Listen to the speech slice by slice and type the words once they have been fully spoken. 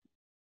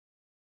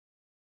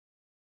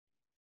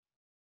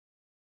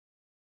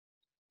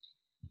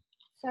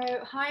So,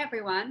 hi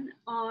everyone.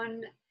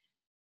 On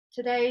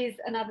today's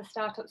Another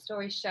Startup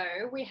Story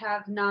show, we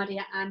have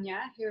Nadia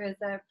Anya, who is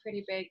a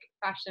pretty big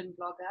fashion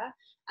blogger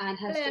and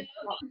has Hello. just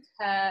dropped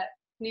her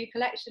new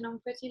collection on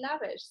Pretty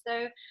Lavish.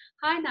 So,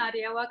 hi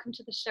Nadia, welcome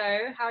to the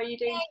show. How are you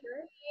doing Thank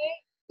today?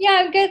 you. Yeah,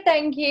 I'm good,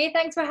 thank you.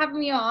 Thanks for having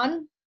me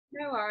on.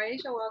 No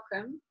worries, you're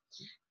welcome.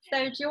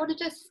 So, do you want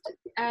to just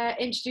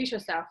introduce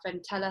yourself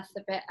and tell us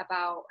a bit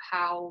about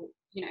how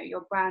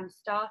your brand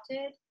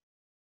started?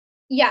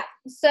 Yeah,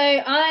 so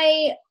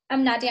I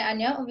am Nadia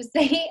Anya,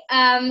 obviously,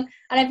 and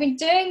I've been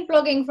doing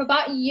blogging for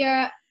about a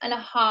year and a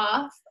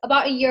half,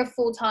 about a year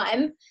full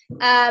time,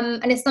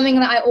 and it's something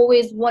that I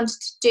always wanted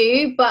to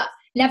do, but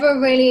never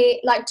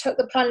really took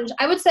the plunge.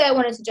 I would say I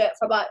wanted to do it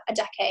for about a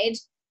decade,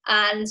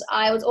 and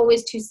I was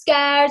always too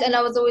scared, and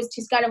I was always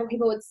too scared of what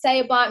people would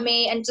say about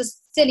me, and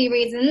just silly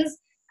reasons.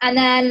 And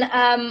then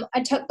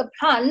I took the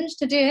plunge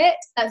to do it.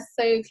 That's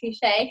so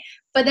cliche,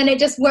 but then it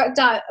just worked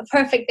out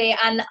perfectly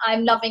and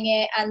I'm loving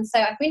it. And so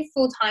I've been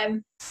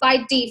full-time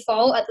by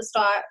default at the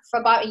start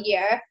for about a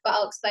year, but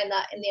I'll explain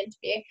that in the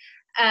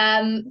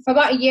interview. For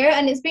about a year,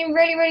 and it's been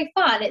really, really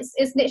fun. It's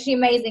literally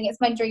amazing.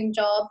 It's my dream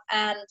job.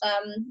 And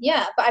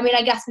yeah, but I mean,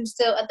 I guess I'm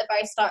still at the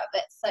very start of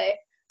it, so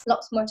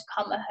lots more to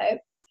come, I hope.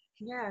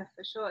 Yeah,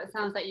 for sure. It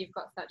sounds like you've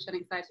got such an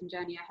exciting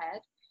journey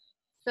ahead.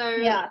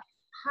 So, Yeah.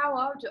 how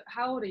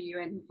old are you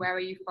and where are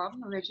you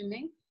from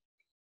originally?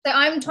 So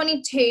I'm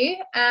 22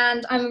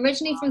 and I'm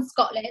originally from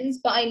Scotland,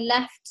 but I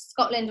left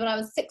Scotland when I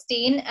was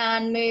 16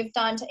 and moved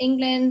down to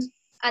England.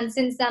 And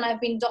since then,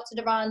 I've been dotted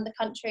around the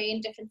country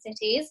in different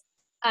cities.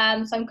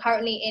 So I'm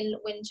currently in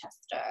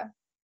Winchester.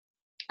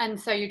 And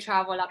so you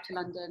travel up to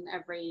London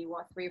every,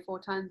 what, 3 or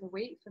 4 times a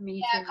week for Yeah, a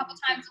meetings? couple of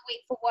times a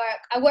week for work.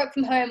 I work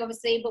from home,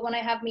 obviously, but when I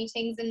have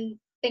meetings and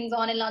things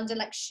on in London,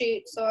 like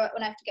shoots or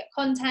when I have to get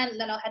content,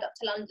 then I'll head up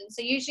to London.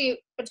 So usually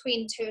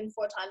between 2 and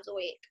 4 times a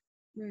week.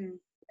 Hmm.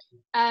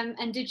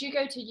 And did you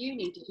go to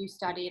uni? Did you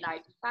study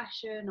like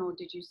fashion or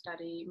did you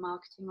study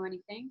marketing or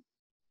anything?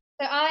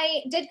 So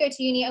I did go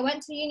to uni. I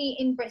went to uni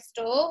in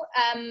Bristol,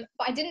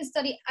 but I didn't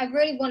study. I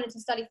really wanted to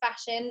study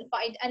fashion, but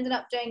I ended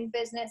up doing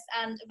business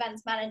and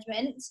events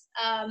management,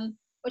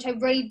 which I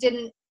really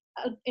didn't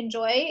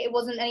enjoy. It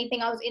wasn't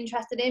anything I was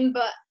interested in,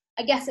 but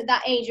I guess at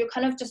that age, you're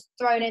kind of just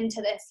thrown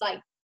into this, like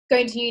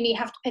going to uni,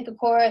 have to pick a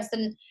course.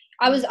 And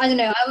I don't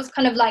know, I was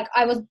kind of like,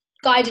 I was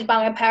guided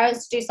by my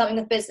parents to do something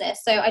with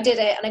business. So I did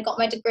it and I got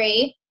my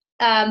degree.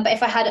 But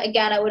if I had it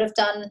again, I would have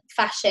done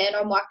fashion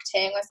or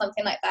marketing or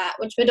something like that,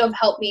 which would have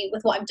helped me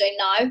with what I'm doing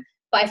now.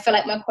 But I feel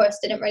like my course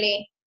hasn't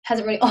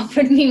really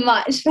offered me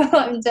much for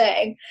what I'm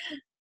doing.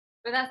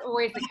 But that's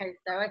always the case,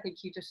 though. I think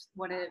you just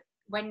want to,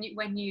 when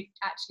you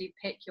actually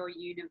pick your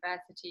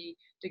university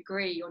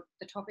degree or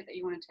the topic that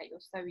you want to take, you're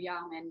so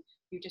young and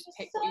you just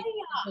pick So what you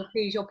yeah, will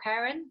please your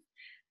parents,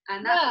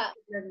 and that's yeah,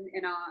 a problem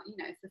in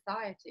our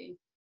society.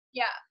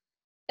 yeah,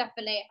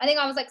 definitely. I think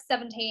I was like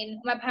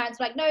 17. My parents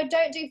were like, "No,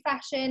 don't do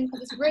fashion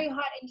because it's really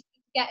hard industry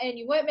to get in.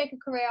 You won't make a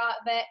career out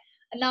of it."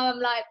 And now I'm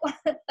like,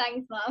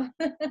 "Thanks, mum."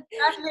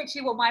 That's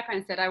literally what my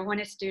parents said. I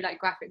wanted to do like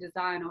graphic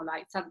design or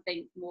like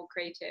something more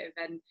creative,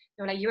 and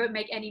they were like, "You won't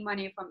make any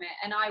money from it."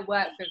 And I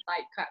work with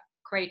like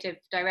creative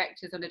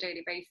directors on a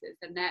daily basis,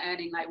 and they're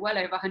earning like well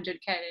over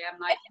 100K. I'm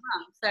like,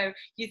 Mom, so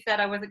you said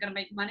I wasn't going to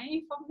make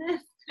money from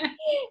this?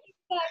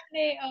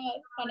 Exactly. Oh,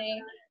 it's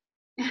funny.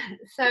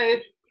 so,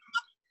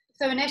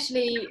 so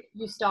initially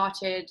you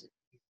started.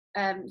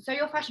 So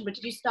your fashion, but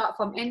did you start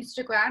from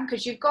Instagram?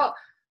 Because you've got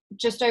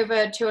just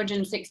over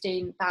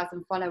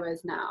 216,000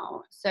 followers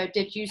now. So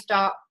did you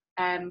start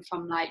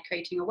from like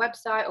creating a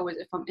website or was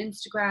it from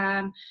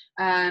Instagram?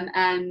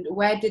 And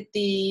where did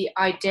the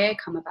idea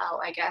come about,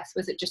 I guess?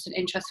 Was it just an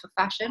interest for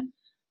fashion?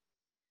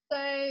 So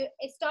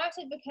it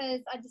started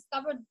because I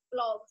discovered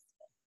blogs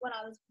when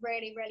I was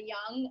really, really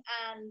young,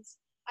 and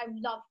I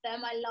loved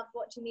them. I loved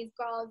watching these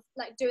girls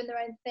like doing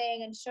their own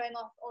thing and showing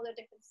off all their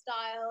different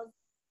styles.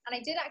 And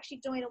I did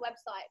actually join a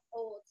website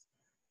called,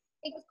 I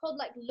think it was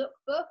called like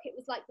Lookbook. It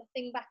was like the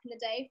thing back in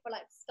the day for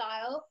like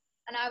style.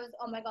 And I was,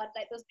 oh my God,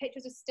 like those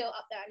pictures are still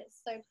up there and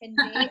it's so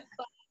cringy.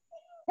 But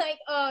like,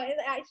 oh, it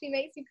actually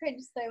makes me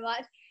cringe so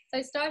much. So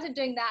I started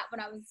doing that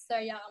when I was so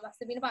young. I must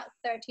have been about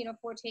 13 or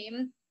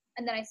 14.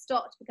 And then I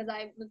stopped because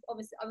I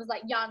was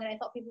like young and I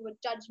thought people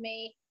would judge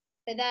me.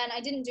 So then I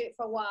didn't do it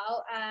for a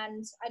while,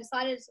 and I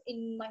decided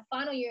in my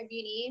final year of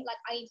uni, like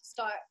I need to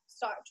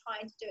start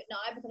trying to do it now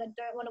because I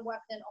don't want to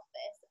work in an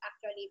office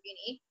after I leave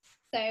uni.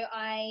 So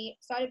I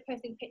started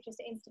posting pictures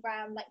to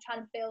Instagram, like trying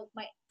to build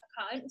my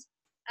account.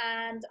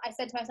 And I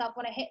said to myself,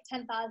 when I hit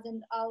 10,000,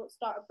 I'll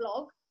start a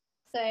blog.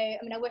 So, I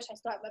mean, I wish I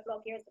started my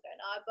blog years ago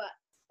now, but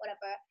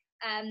whatever.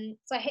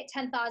 So I hit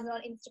 10,000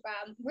 on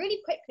Instagram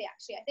really quickly,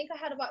 actually. I think I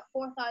had about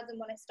 4,000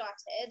 when I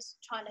started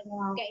trying to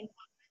Wow. gain.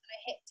 I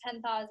hit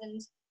 10,000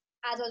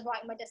 as I was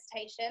writing my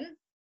dissertation.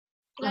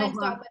 And then Oh, I wow.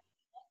 started,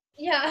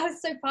 yeah, I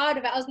was so proud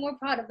of it. I was more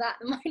proud of that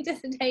than my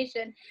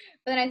dissertation.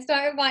 But then I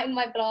started writing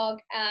my blog,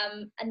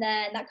 and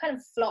then that kind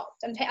of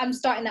flopped. I'm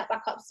starting that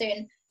back up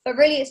soon. But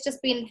really, it's just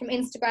been from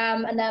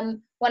Instagram. And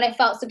then when I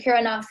felt secure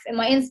enough in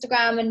my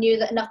Instagram and knew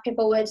that enough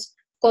people would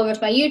go over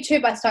to my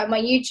YouTube. I started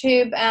my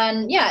YouTube,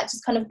 and yeah, it's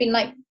just kind of been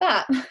like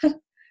that.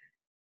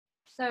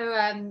 So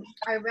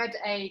I read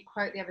a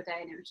quote the other day,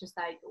 and it was just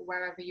like,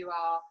 wherever you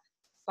are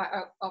by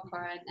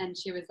Oprah, and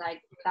she was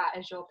like, that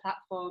is your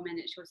platform and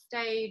it's your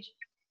stage,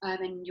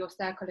 and your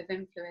circle of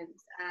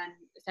influence, and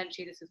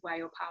essentially this is where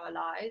your power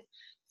lies.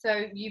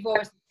 So you've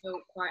always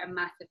built quite a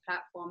massive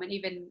platform, and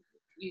even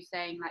you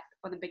saying like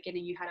from the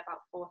beginning you had about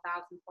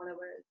 4,000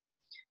 followers.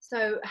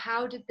 So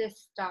how did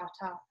this start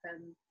up,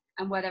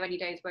 and were there any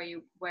days where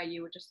you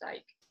were just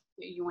like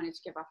you wanted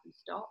to give up and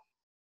stop?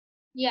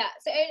 Yeah,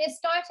 so it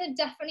started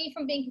definitely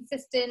from being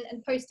consistent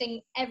and posting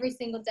every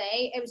single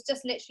day. It was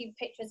just literally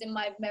pictures in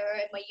my mirror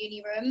in my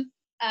uni room.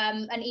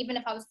 And even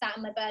if I was sat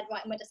in my bed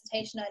writing my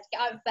dissertation, I'd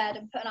get out of bed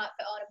and put an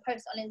outfit on and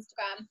post it on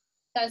Instagram.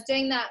 So I was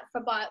doing that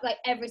for about like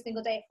every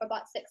single day for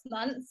about 6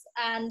 months.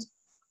 And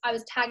I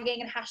was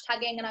tagging and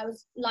hashtagging, and I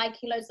was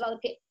liking loads of other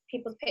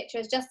people's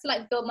pictures just to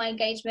like build my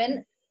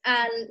engagement.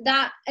 And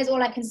that is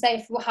all I can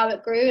say for how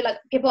it grew. Like,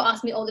 people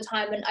ask me all the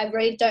time, and I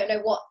really don't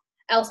know what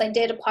else I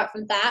did apart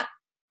from that.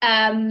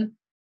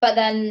 But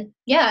then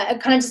yeah,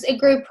 it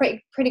grew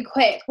pretty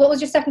quick. What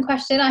was your second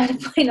question? I had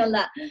a point on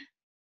that.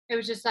 It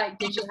was just like,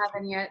 did you have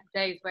any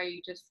days where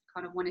you just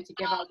kind of wanted to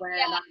give up, where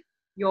Yeah. like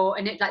you're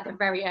in it, like the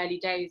very early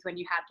days when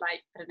you had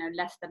like, I don't know,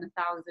 less than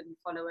 1,000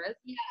 followers?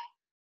 Yeah,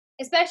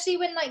 especially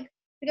when like,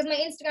 because my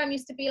Instagram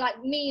used to be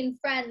like me and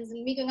friends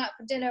and me going out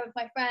for dinner with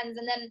my friends,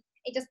 and then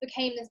it just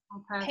became this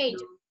page.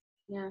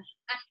 Yeah.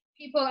 And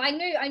people, I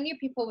knew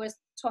people was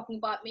talking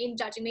about me and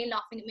judging me and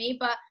laughing at me,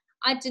 but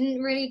I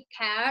didn't really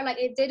care. Like,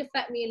 it did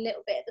affect me a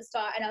little bit at the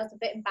start, and I was a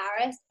bit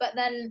embarrassed. But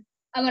then,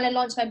 and when I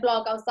launched my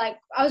blog, I was like,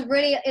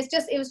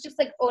 it was just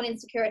like own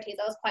insecurities.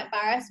 I was quite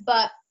embarrassed,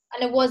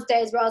 and it was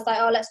days where I was like,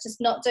 oh, let's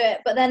just not do it.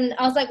 But then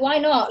I was like, why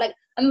not? Like,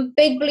 I'm a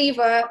big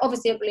believer,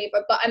 obviously a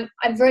believer, but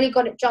I've really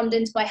got it drummed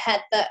into my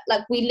head that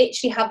like we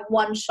literally have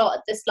one shot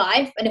at this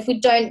life, and if we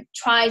don't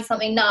try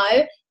something now,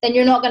 then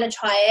you're not going to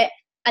try it,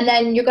 and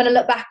then you're going to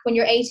look back when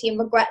you're 80 and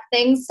regret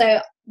things. So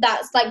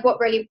that's like what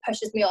really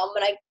pushes me on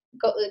when I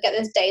get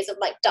those days of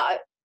like doubt.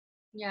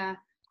 Yeah,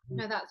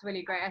 no, that's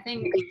really great.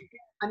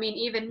 I mean,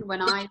 even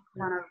when I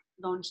kind of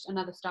launched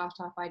another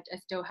startup, I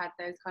still had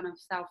those kind of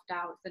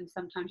self-doubts, and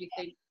sometimes you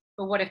think,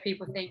 but what if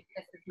people think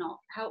this is not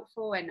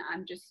helpful, and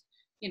I'm just,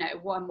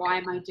 why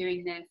am I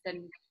doing this?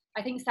 And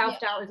I think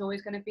self-doubt is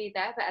always going to be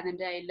there, but at the end of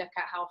the day, look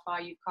at how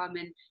far you've come,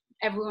 and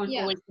everyone's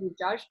always going to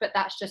judge, but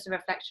that's just a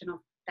reflection of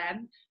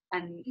them,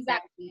 and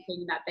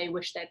thinking that they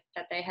wish that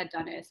they had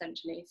done it,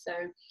 essentially. So,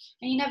 and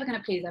you're never going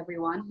to please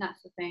everyone,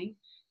 that's the thing.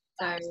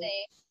 So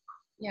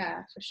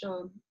yeah, for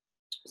sure.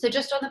 So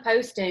just on the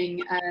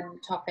posting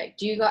topic,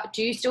 do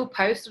you still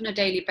post on a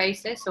daily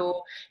basis,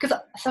 or because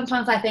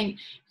sometimes I think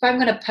if I'm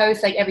going to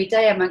post like every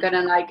day, am I going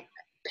to like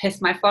piss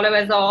my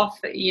followers off,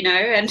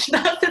 and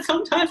that's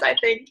sometimes I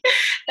think,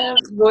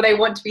 will they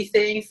want to be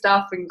seeing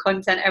stuff and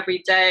content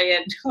every day,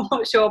 and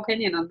what's your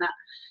opinion on that?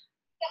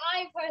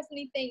 I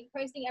personally think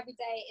posting every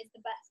day is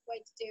the best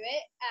way to do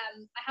it.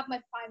 I have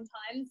my prime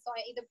time, so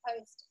I either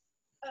post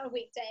a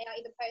weekday, I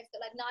either post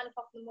at like 9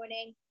 o'clock in the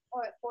morning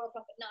or at 4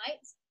 o'clock at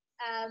night.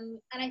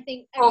 And I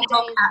think 4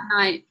 o'clock at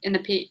night in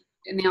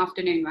the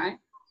afternoon, right?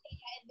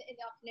 Yeah, in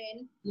the afternoon.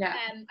 Yeah.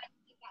 I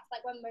think that's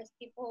like when most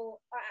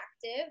people are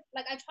active.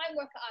 Like, I try and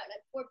work it out.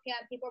 Like 4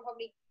 p.m. people are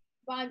probably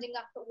rounding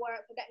up at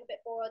work, they're getting a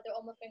bit bored, they're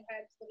almost going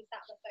home, so we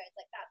sat on the phones.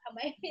 Like, that's how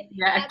my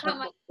that's how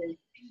my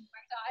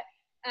worked out.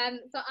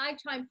 So I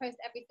try and post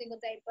every single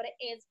day, but it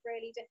is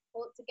really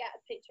difficult to get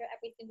a picture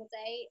every single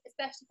day,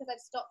 especially because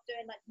I've stopped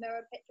doing like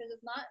mirror pictures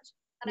as much,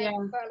 and I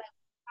prefer like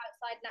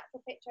outside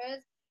natural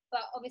pictures.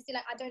 But obviously,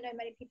 like, I don't know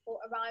many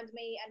people around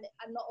me, and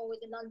I'm not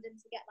always in London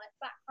to get like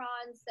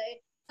backgrounds, so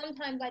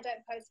sometimes I don't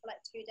post for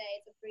like 2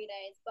 days or 3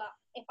 days, but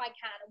if I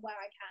can and where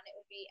I can, it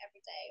would be every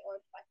day or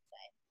twice a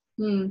day.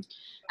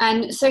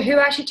 And so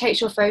who actually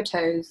takes your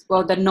photos?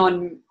 Well, the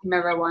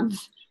non-mirror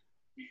ones.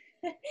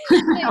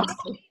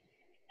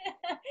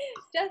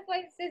 Just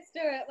my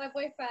sister, my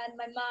boyfriend,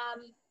 my mum,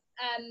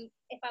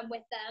 if I'm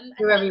with them.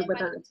 Whoever you're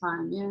with at the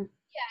time, yeah.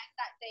 Yeah,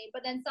 exactly.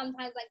 But then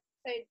sometimes, like,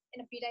 so in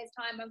a few days'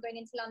 time, I'm going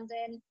into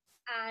London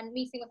and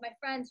meeting with my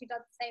friends who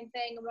does the same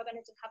thing, and we're going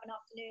to just have an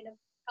afternoon of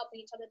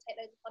helping each other take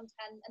loads of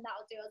content, and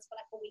that'll do us for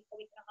like a week and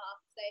a half.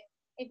 So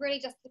it's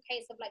really just a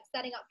case of like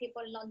setting up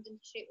people in London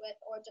to shoot with,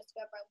 or just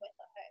whoever I'm with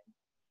at home.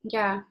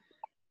 Yeah.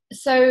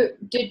 So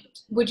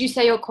would you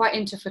say you're quite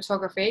into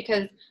photography?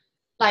 Because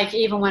like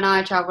even when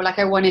I travel, like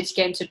I wanted to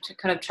get into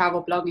kind of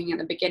travel blogging at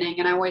the beginning,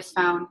 and I always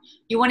found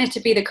you wanted to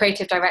be the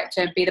creative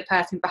director and be the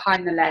person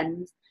behind the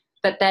lens,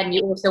 but then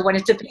you also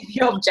wanted to be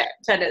the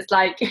object, and it's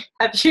like,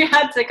 have you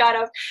had to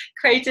kind of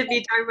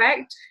creatively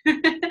direct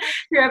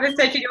whoever's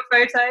taking your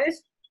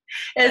photos?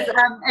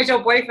 Is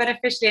your boyfriend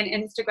officially an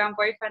Instagram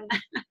boyfriend?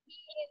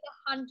 He is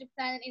 100%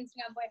 an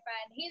Instagram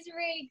boyfriend. He's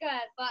really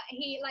good, but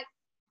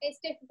it's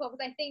difficult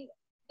because I think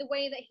the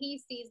way that he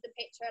sees the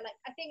picture, like,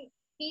 I think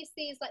he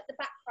sees like the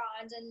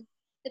background and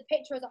the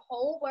picture as a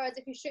whole, whereas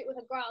if you shoot with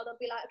a girl, they'll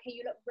be like, okay,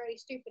 you look really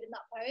stupid in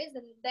that pose,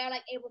 and they're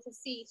like able to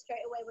see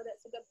straight away whether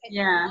it's a good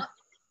picture or not.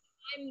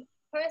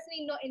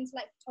 personally not into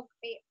like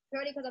photography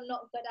purely because I'm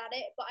not good at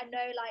it, but I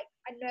know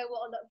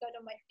what will look good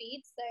on my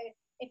feed. So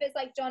if it's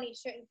like Johnny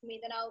shooting for me,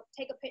 then I'll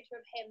take a picture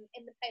of him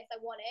in the place I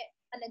want it,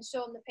 and then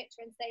show him the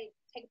picture and say,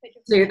 take a picture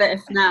of Do him.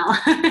 this now.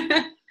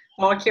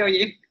 Or I'll kill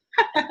you.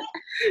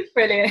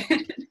 Brilliant.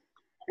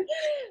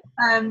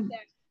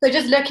 So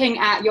just looking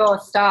at your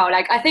style,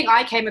 like I think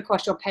I came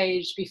across your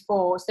page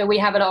before, so we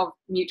have a lot of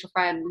mutual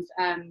friends,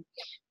 and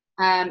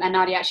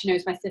Nadia actually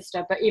knows my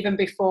sister, but even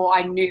before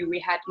I knew we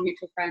had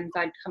mutual friends,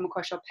 I'd come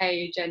across your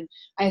page, and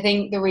I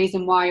think the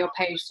reason why your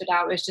page stood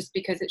out was just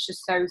because it's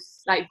just so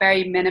like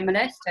very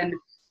minimalist and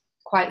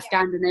quite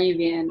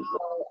Scandinavian,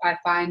 I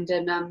find,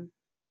 and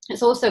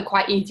it's also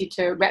quite easy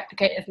to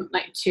replicate. It's not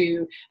like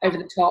too over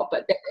the top,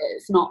 but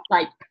it's not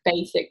like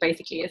basic.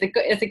 Basically,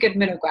 it's a good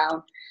middle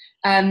ground.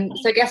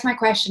 So I guess my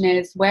question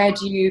is, where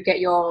do you get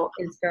your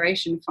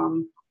inspiration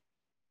from?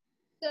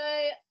 So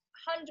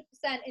 100%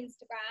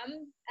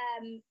 Instagram.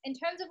 In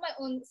terms of my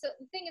own, so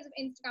the thing is with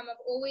Instagram, I've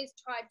always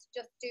tried to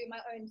just do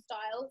my own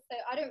style. So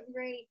I don't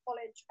really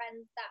follow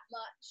trends that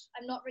much.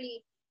 I'm not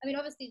really, I mean,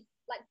 obviously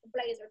like the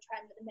blazer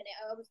trend at the minute,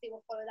 I obviously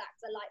will follow that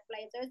because I like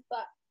blazers,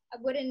 but I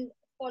wouldn't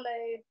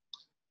follow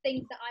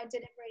things that I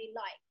didn't really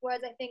like.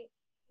 Whereas I think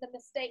the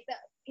mistake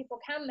that people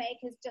can make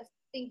is just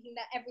thinking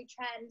that every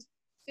trend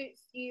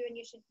suits you and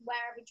you should wear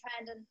every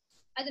trend. And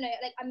I don't know,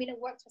 like, I mean, it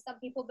works for some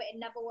people, but it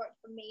never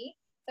worked for me.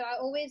 So I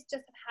always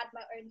just have had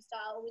my own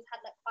style, always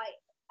had like quite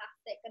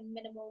classic and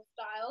minimal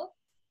style.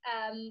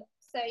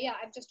 So yeah,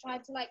 I've just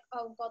tried to like,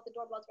 oh God, the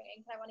doorbell's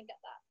ringing. Can I want to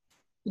get that?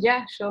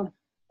 Yeah, sure.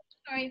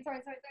 Sorry.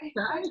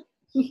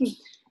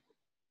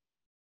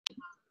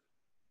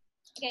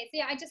 Okay, so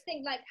yeah, I just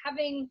think like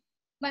having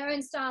my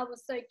own style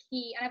was so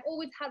key, and I've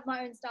always had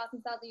my own style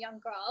since I was a young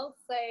girl.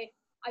 So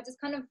I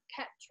just kind of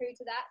kept true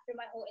to that through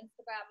my whole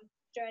Instagram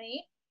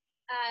journey.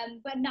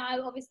 But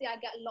now obviously I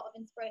get a lot of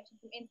inspiration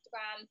from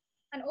Instagram,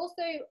 and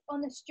also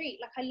on the street.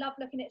 Like I love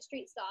looking at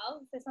street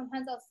style. So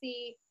sometimes I'll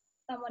see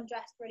someone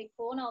dressed really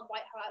cool and I'll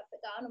write her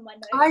outfit down on my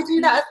notes. I do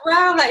that as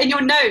well, like in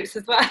your notes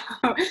as well.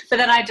 But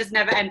then I just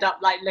never end up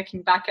like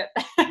looking back at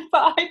them.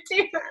 But I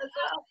do that as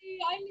well.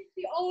 I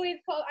literally always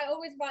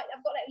write.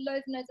 I've got like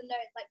loads and loads of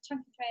notes, like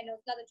chunky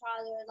trainers, leather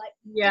trousers, like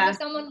if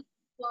someone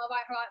will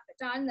write her outfit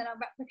down, then I'll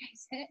replicate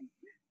it.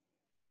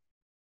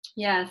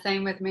 Yeah,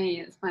 same with me.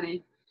 It's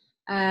funny.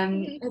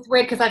 It's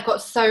weird because I've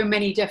got so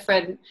many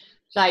different,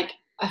 like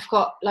I've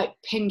got like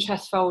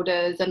Pinterest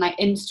folders and like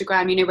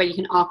Instagram, you know, where you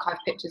can archive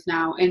pictures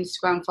now,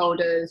 Instagram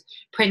folders,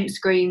 print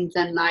screens,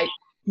 and like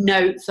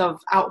notes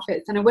of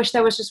outfits. And I wish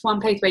there was just one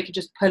place where you could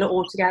just pull it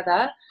all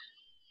together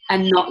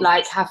and not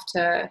like have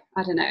to,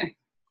 I don't know.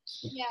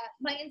 Yeah,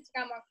 my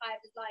Instagram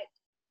archive is like,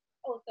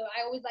 also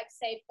I always like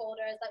save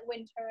folders like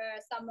winter,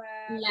 summer.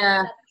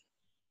 Yeah. Like,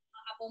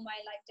 I have all my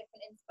like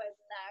different inspos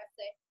in there.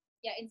 So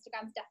yeah,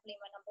 Instagram's definitely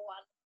my number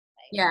one.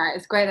 Yeah,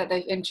 it's great that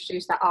they've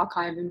introduced that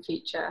archiving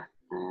feature.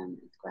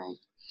 It's great.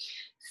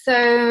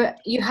 So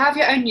you have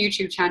your own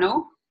YouTube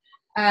channel.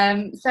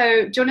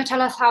 So do you want to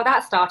tell us how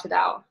that started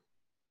out?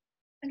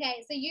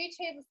 Okay, so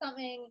YouTube was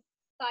something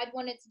that I'd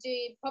wanted to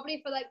do probably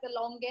for like the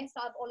longest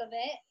out of all of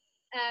it.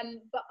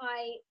 But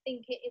I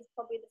think it is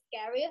probably the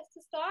scariest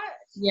to start.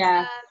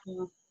 Yeah. It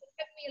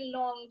took me a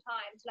long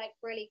time to like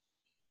really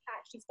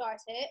actually start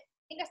it.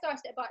 I think I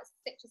started it about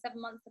 6 or 7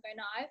 months ago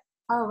now.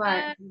 Oh,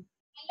 right.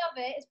 I love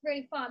it. It's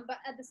really fun. But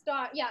at the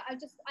start, yeah,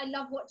 I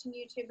love watching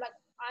YouTube. Like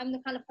I'm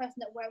the kind of person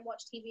that won't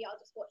watch TV. I'll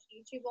just watch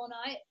YouTube all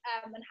night,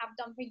 and have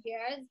done for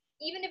years.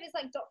 Even if it's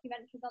like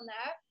documentaries on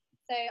there.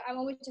 So I'm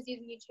always just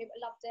using YouTube.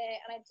 I loved it,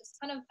 and I just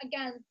kind of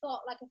again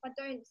thought like if I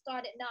don't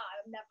start it now,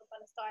 I'm never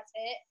going to start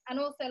it. And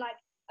also like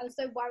I was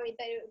so worried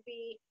that it would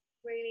be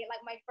really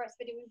like my first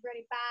video was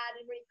really bad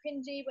and really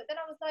cringy. But then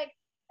I was like,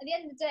 at the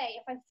end of the day,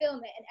 if I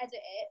film it and edit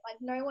it, like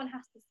no one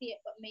has to see it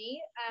but me.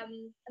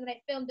 And then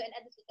I filmed it and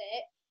edited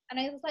it. And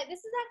I was like,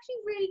 this is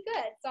actually really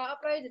good. So I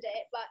uploaded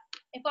it. But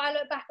if I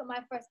look back at my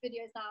first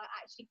videos now, I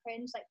actually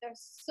cringe. Like, they're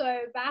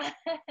so bad.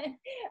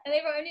 And they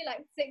were only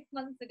like 6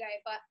 months ago.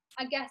 But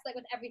I guess, like,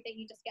 with everything,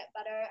 you just get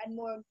better and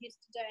more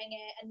used to doing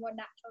it and more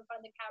natural in front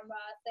of the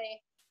camera. So,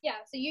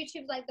 yeah. So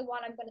YouTube's, like, the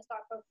one I'm going to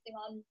start focusing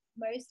on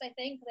most, I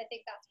think. Because I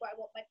think that's where I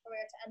want my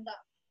career to end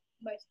up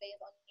mostly,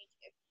 is on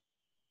YouTube.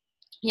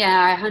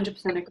 Yeah, I 100%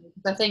 agree.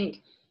 I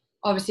think,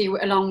 obviously,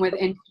 along with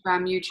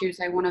Instagram,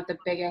 YouTube's like one of the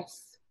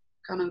biggest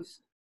kind of,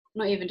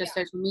 not even just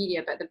social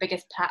media, but the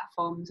biggest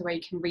platforms where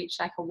you can reach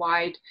like a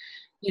wide,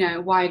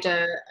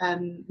 wider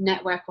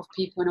network of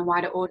people and a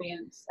wider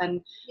audience. And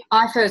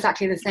I feel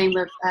exactly the same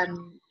with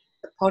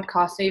the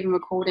podcast. So even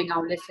recording,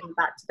 I'll listen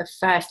back to the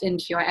first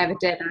interview I ever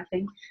did, and I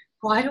think,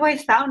 why do I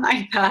sound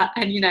like that?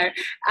 And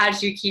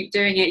as you keep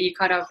doing it, you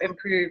kind of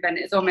improve, and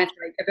it's almost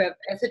like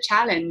it's a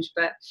challenge,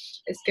 but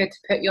it's good to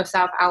put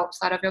yourself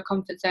outside of your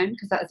comfort zone,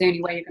 because that's the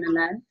only way you're going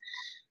to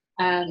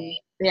learn.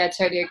 Yeah,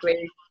 totally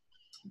agree.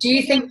 Do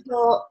you think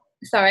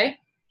sorry?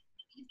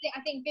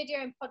 I think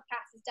video and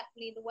podcast is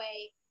definitely the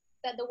way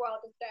that the world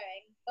is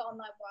going, the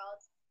online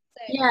world.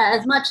 So Yeah,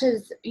 as much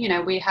as, you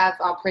know, we have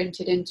our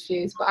printed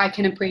interviews, but I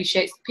can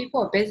appreciate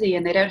people are busy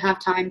and they don't have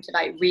time to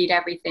like read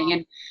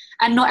everything,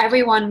 and not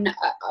everyone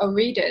are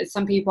readers.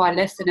 Some people are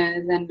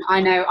listeners, and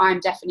I know I'm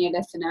definitely a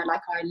listener.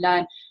 Like, I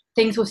learn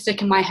things will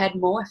stick in my head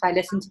more if I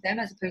listen to them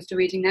as opposed to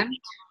reading them,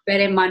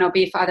 but it might not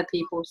be for other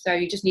people. So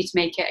you just need to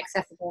make it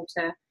accessible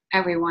to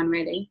everyone,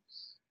 really.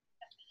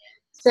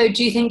 So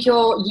do you think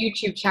your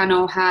YouTube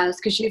channel has,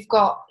 because you've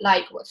got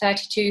like what,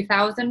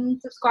 32,000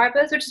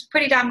 subscribers, which is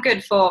pretty damn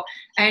good for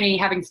only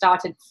having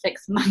started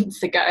 6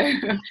 months ago.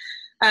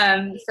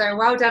 So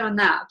well done on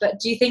that. But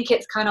do you think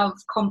it's kind of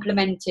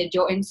complemented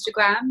your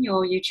Instagram,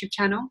 your YouTube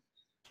channel?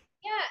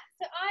 yeah,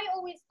 so I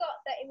always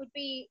thought that it would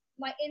be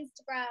my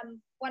Instagram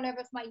went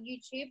over to my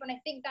YouTube, and I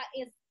think that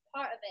is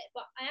part of it.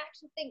 But I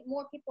actually think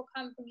more people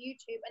come from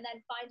YouTube and then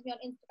find me on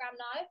Instagram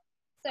now.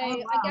 So Oh,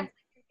 I wow. guess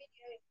like your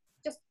video,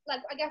 just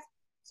like I guess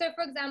so.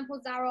 For example,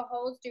 Zara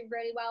hauls do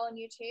really well on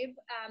YouTube,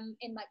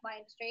 in like my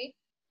industry.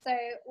 So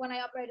when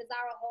I upload a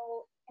Zara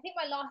haul, I think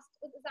my last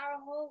was a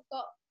Zara haul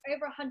got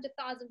over 100,000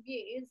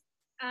 views.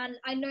 And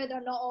I know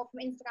they're not all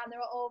from Instagram. They're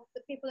all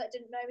the people that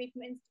didn't know me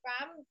from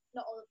Instagram.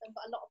 Not all of them,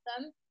 but a lot of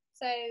them.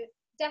 So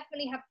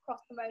definitely have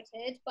cross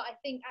promoted, but I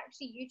think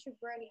actually YouTube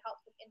really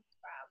helps with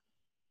Instagram.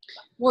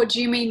 What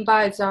do you mean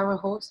by Zara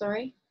Hall?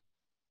 Sorry.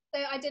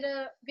 So I did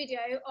a video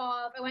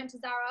of I went to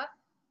Zara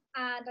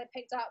and I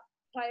picked up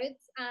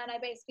clothes and I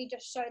basically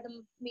just show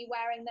them me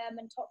wearing them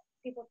and talk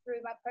people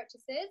through my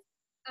purchases.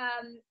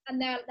 And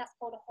there that's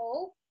called a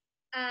haul.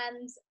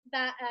 And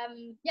that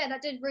yeah,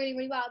 that did really,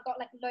 really well. I got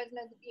like loads and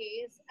loads of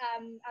views.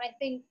 And I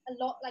think a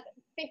lot, like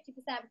 50%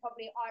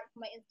 probably aren't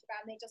from my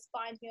Instagram. They just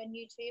find me on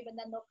YouTube and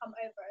then they'll come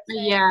over.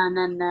 So Yeah, and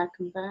then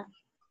convert.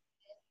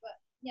 but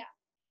yeah.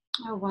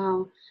 Oh,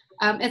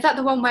 wow. Is that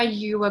the one where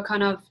you were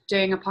kind of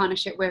doing a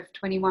partnership with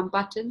 21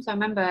 Buttons? I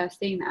remember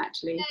seeing that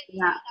actually. Yeah,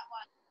 Yeah, that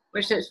one.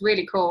 which looks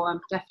really cool.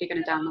 I'm definitely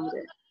going to download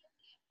it.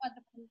 I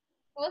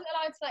wasn't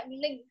allowed to like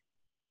link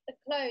the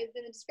clothes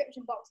in the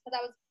description box because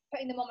I was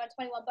putting them on my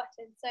 21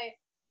 buttons. So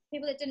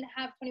people that didn't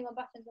have 21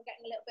 buttons were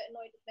getting a little bit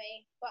annoyed with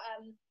me. But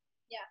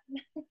yeah.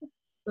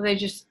 Well, they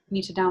just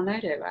need to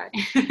download it, right?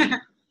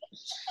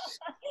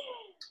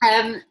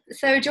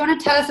 So do you want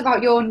to tell us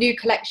about your new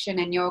collection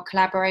and your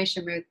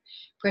collaboration with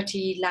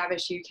Pretty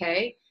Lavish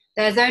UK?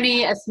 There's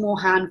only a small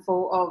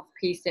handful of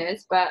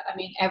pieces, but I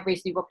mean, every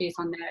single piece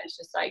on there is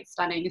just like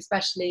stunning,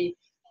 especially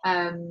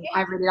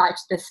I really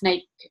liked the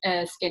snake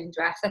skin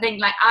dress. I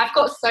think like I've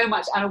got so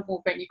much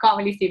animal print. You can't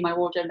really see my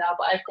wardrobe now,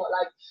 but I've got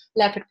like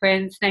leopard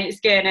print, snake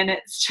skin, and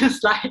it's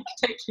just like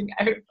taking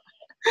over.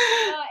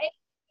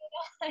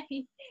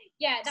 It,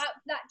 yeah,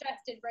 that dress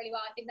did really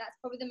well. I think that's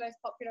probably the most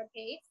popular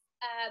piece.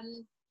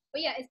 But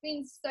yeah, it's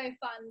been so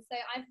fun. So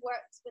I've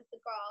worked with the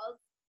girls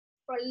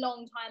for a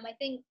long time. I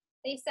think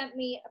they sent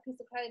me a piece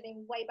of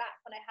clothing way back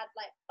when I had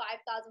like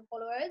 5,000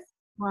 followers.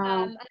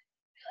 Wow. And I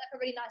built like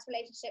a really nice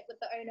relationship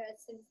with the owners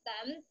since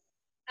then.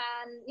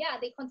 And yeah,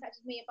 they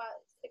contacted me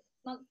about 6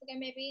 months ago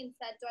maybe and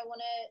said, do I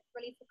want to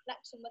release a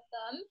collection with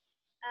them?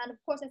 And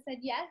of course I said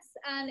yes.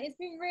 And it's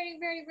been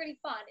really, really, really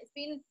fun. It's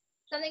been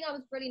something I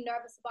was really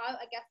nervous about,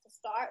 I guess, to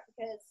start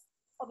because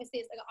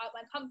obviously it's like out of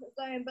my comfort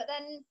zone. But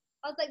then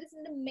I was like, this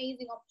is an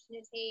amazing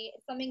opportunity.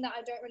 It's something that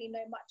I don't really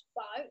know much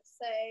about.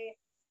 So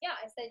yeah,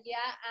 I said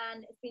yeah,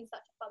 and it's been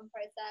such a fun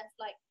process,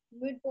 like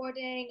mood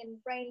boarding and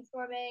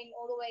brainstorming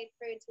all the way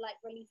through to like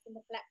releasing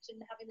the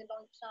collection, having the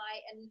launch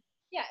night, and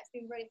yeah, it's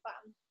been really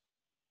fun.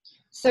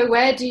 So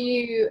where do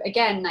you,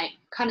 again, like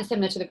kind of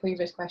similar to the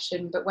previous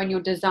question, but when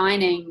you're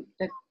designing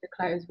the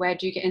clothes, where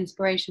do you get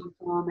inspiration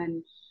from?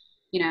 And,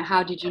 you know,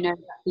 how did you know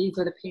that these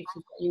were the pieces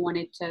that you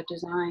wanted to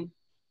design?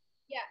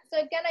 Yeah,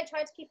 so again, I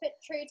try to keep it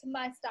true to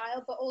my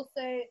style, but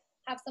also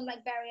have some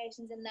like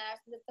variations in there.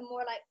 So there's some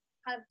more like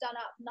kind of done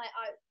up night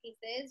out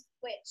pieces,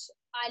 which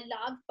I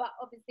love, but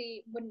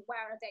obviously wouldn't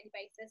wear on a daily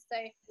basis. So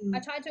I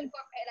Mm. try to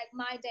incorporate like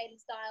my daily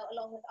style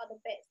along with other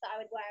bits that I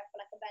would wear for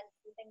like events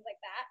and things like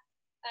that.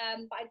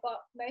 But I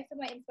got most of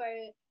my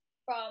info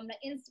from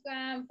like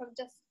Instagram, from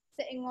just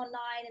sitting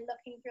online and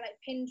looking through like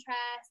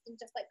Pinterest and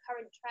just like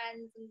current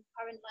trends and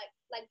current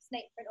like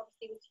snake print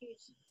obviously was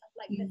huge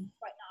like this Mm.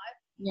 right now.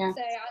 Yeah.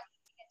 So I was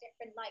looking at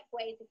different like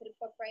ways we could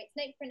incorporate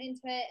snake print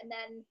into it, and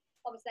then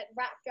obviously like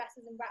wrap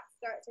dresses and wrap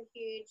skirts are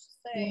huge.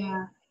 So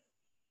Yeah.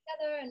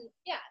 together and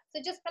yeah, so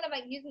just kind of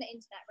like using the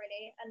internet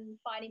really and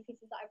finding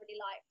pieces that I really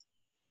liked.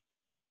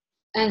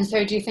 And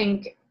so do you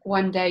think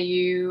one day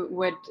you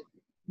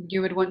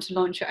would want to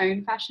launch your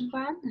own fashion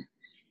brand?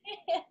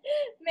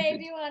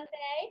 Maybe one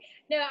day.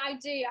 No, I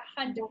do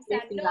I 100%.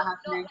 definitely see that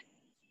happening.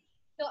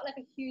 Not like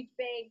a huge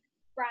big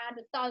brand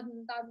with thousands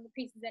and thousands of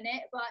pieces in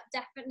it, but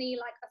definitely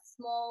like a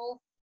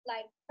small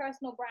like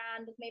personal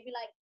brand with maybe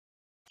like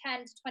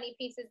 10 to 20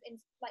 pieces in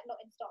like not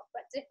in stock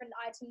but different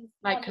items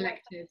Like on the website.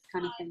 collective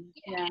kind of thing.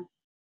 Yeah, Yeah.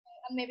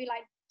 and maybe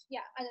like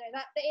yeah, I don't know,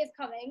 that is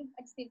coming.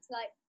 I just need to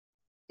like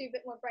do a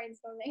bit more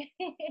brainstorming.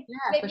 Yeah,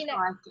 for Maybe next.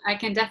 sure. I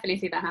can definitely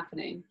see that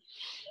happening.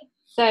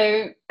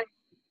 So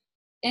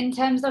In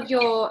terms of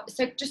your,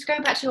 so just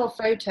going back to your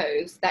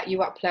photos that you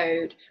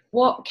upload,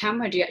 what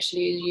camera do you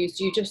actually use?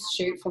 Do you just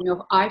shoot from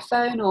your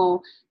iPhone,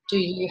 or do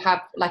you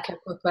have like a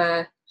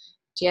proper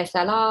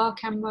DSLR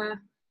camera?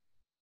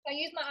 So I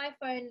use my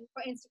iPhone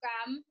for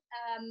Instagram,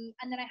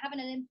 and then I have an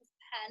Olympus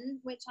pen,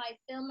 which I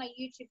film my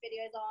YouTube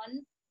videos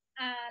on.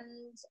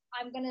 And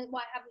I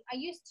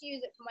used to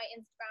use it for my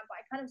Instagram,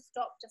 but I kind of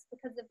stopped just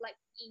because of like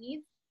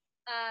ease.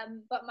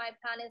 But my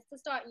plan is to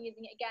start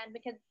using it again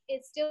because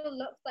it still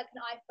looks like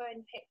an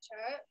iPhone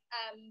picture,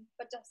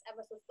 but just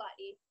ever so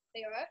slightly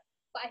clearer.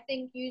 But I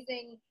think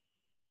using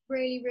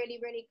really, really,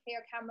 really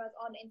clear cameras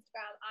on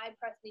Instagram, I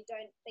personally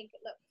don't think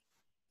it looks,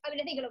 I mean,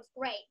 I think it looks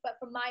great,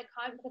 but for my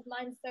kind, because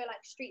mine's so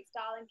like street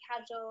style and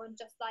casual and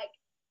just like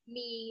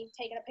me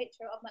taking a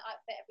picture of my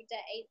outfit every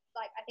day,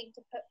 like I think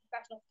to put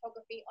professional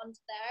photography onto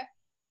there,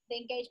 the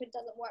engagement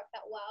doesn't work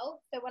that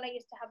well. So when I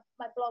used to have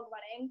my blog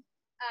running,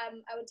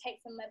 I would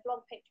take some of my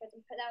blog pictures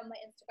and put them on my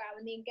Instagram,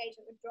 and the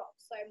engagement would drop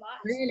so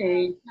much.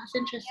 Really? That's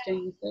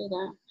interesting to say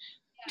that.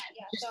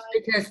 Yeah. Just So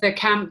because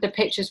the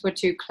pictures were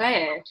too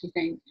clear, do you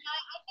think?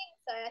 I think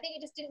so. I think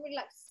it just didn't really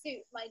like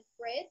suit my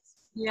grid.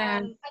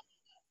 Yeah.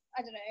 I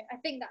don't know. I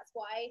think that's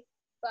why.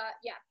 But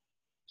yeah.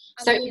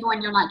 So even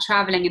when you're like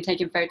traveling and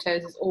taking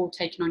photos, it's all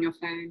taken on your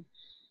phone?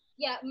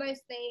 Yeah,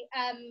 mostly.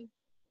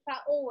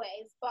 Not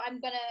always, but I'm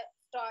gonna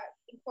start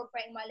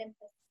incorporating my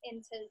Olympus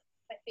into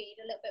my feed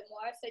a little bit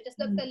more. So it just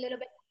looks a little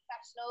bit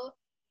professional,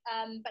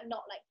 but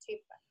not like too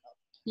professional.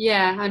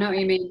 Yeah, I know what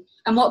you mean.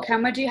 And what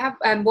camera do you have?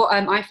 What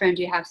iPhone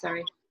do you have?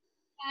 Sorry.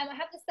 I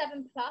have the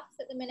 7 Plus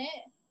at the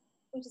minute,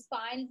 which is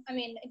fine. I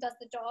mean, it does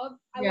the job.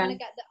 I Yeah. want to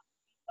get the,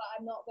 but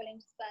I'm not willing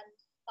to spend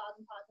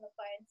 £1,000 on a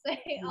phone, so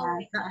I'll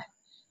wait.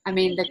 I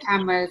mean, the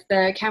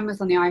cameras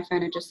on the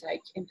iPhone are just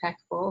like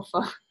impeccable.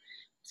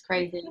 It's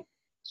crazy.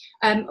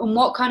 And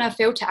what kind of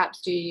filter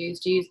apps do you use?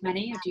 Do you use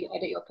many, or do you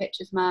edit your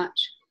pictures much?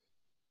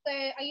 So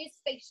I use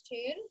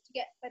Facetune to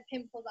get my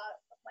pimples out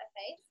of my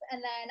face, and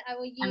then I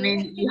will use. I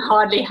mean, you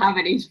hardly have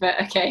any, but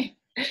okay.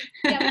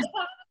 Yeah,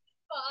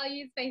 but I'll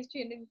use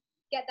Facetune and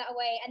get that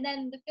away. And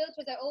then the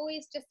filters I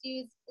always just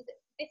use, is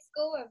it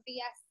Visco or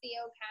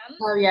VSCO Cam?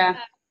 Oh yeah.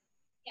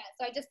 Yeah,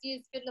 so I just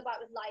use Fiddle About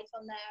with light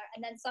on there,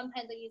 and then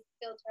sometimes I use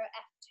filter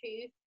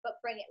F2,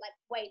 but bring it like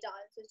way down,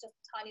 so it's just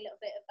a tiny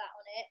little bit of that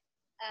on it.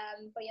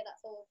 But yeah,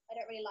 that's all. I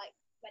don't really like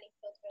many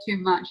filters.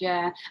 Too much,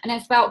 yeah. And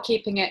it's about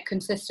keeping it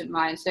consistent,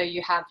 right? So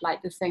you have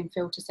like the same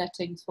filter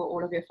settings for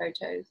all of your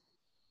photos.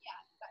 Yeah,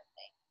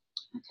 exactly.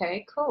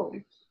 Okay, cool.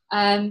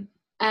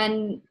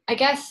 And I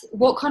guess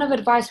what kind of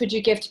advice would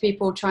you give to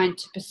people trying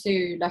to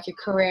pursue like a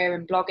career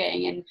in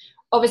blogging? And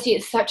obviously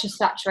it's such a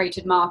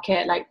saturated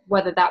market, like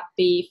whether that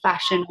be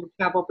fashion or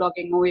travel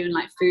blogging or even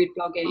like food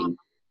blogging,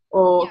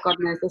 or God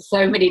knows, there's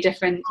so many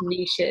different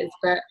niches.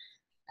 But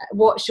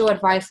what's your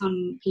advice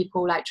on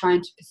people like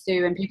trying to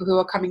pursue, and people who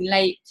are coming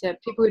late, to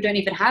people who don't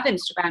even have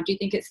Instagram? Do you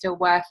think it's still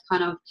worth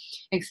kind of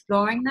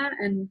exploring that?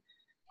 And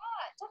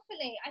yeah,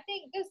 definitely. I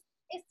think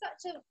it's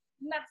such a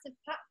massive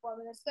platform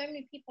and there's so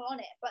many people on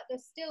it, but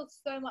there's still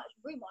so much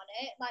room on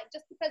it. Like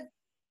just because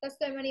there's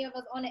so many of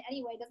us on it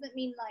anyway doesn't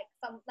mean like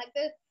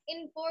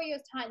in 4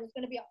 years time there's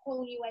going to be a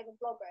whole new wave of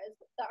bloggers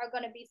that are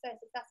going to be so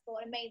successful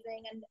and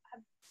amazing and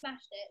have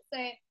smashed it. So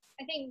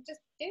I think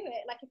just do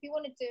it. Like if you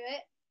want to do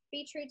it,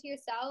 be true to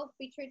yourself,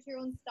 be true to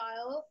your own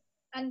style,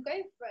 and go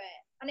for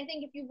it. And I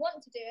think if you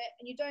want to do it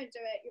and you don't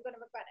do it, you're going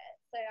to regret it.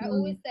 So I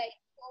always say,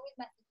 always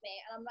message me,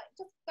 and I'm like,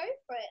 just go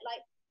for it.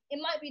 Like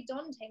it might be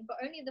daunting, but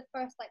only the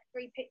first like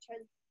 3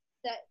 pictures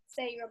that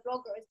say you're a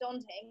blogger is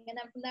daunting, and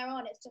then from there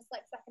on, it's just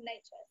like second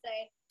nature. So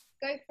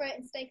go for it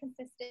and stay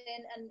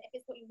consistent. And if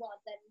it's what you want,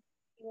 then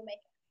you will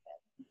make it happen.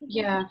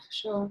 yeah, for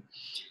sure.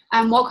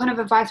 And what kind of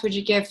advice would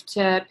you give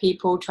to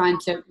people trying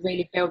to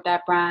really build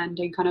their brand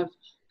and kind of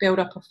build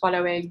up a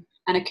following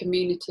and a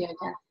community, I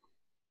guess?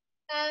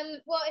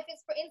 Well, if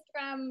it's for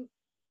Instagram,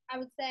 I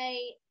would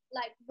say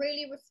like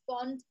really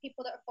respond to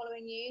people that are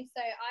following you.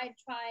 So I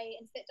try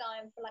and sit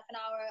down for like an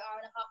hour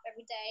and a half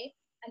every day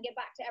and get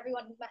back to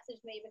everyone who's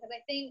messaged me, because I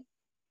think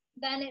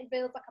then it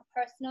builds like a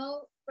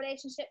personal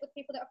relationship with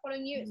people that are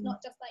following you. It's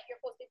not just like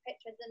you're posting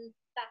pictures and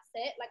that's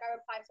it. Like I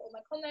reply to all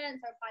my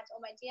comments, I reply to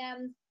all my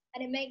DMs, and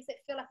it makes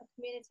it feel like a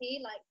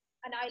community. Like,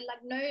 and I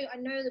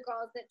know the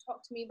girls that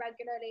talk to me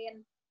regularly,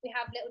 and we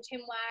have little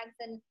chin wags,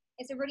 and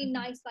it's a really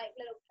nice like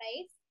little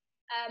place.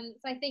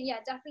 So I think, yeah,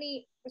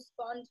 definitely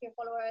respond to your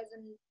followers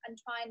and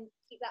try and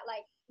keep that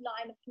like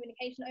line of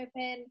communication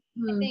open.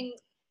 I think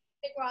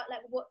figure out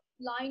like what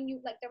line you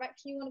like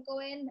direction you want to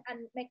go in,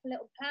 and make a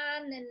little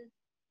plan and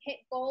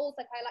hit goals.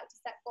 Like I like to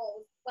set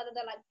goals, whether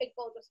they're like big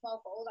goals or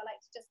small goals. I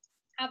like to just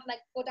have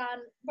like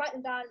write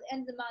them down at the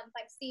end of the month,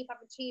 like see if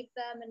I've achieved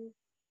them, and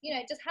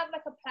just have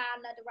like a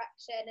plan, a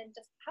direction, and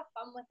just have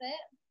fun with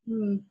it.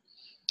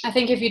 I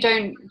think if you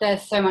don't,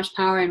 there's so much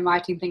power in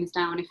writing things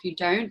down. If you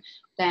don't,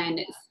 then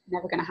it's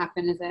never going to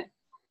happen, is it?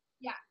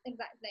 Yeah,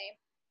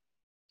 exactly.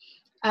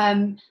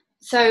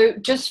 So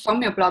just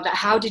from your blog,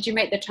 how did you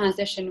make the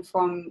transition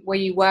from, were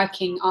you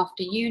working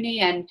after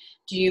uni, and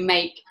did you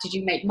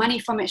make money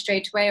from it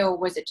straight away, or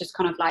was it just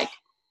kind of like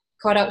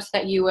products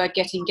that you were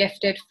getting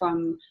gifted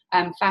from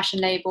fashion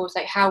labels?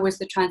 Like, how was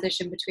the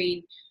transition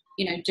between,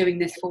 you know, doing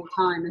this full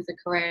time as a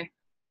career?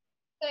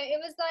 So it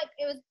was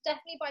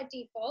definitely by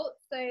default.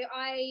 So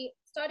I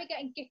started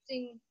getting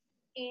gifting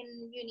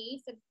in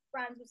uni. So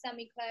brands would send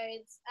me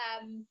clothes,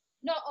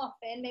 not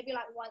often, maybe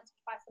like once or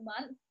twice a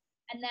month.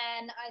 And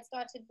then I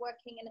started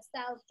working in a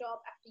sales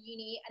job after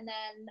uni, and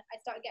then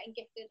I started getting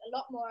gifted a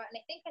lot more. And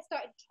I think I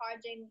started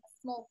charging a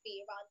small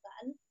fee around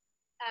then.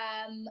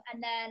 And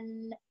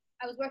then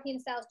I was working in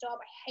a sales job.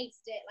 I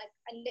hated it. Like,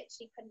 I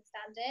literally couldn't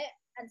stand it.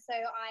 And so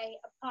I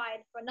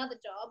applied for another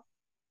job,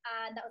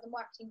 and that was a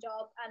marketing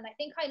job. And I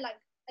think I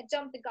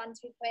jumped the gun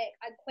too quick.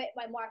 I quit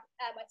my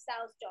my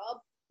sales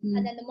job, and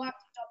then the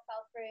marketing job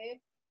fell through,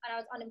 and I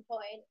was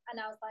unemployed.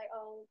 And I was like,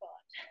 oh god,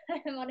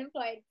 I'm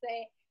unemployed. So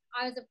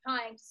I was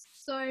applying to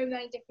so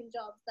many different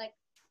jobs. Like,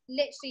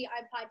 literally,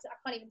 I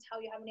can't even tell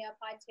you how many I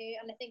applied to,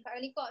 and I think I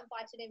only got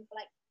invited in for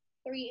like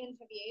 3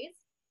 interviews.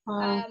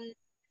 Wow.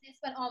 This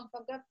went on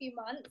for a good few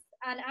months,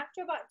 and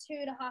after about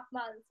 2.5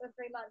 months or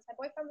 3 months, my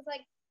boyfriend was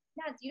like,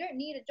 Nads, you don't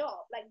need a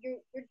job. Like,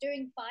 you're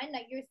doing fine.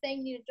 Like, you're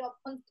saying you need a job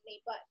constantly,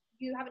 but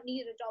you haven't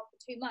needed a job for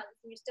 2 months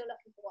and you're still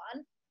looking for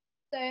one.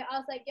 So I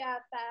was like,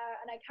 yeah, fair.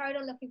 And I carried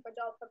on looking for a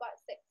job for about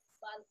 6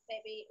 months,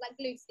 maybe, like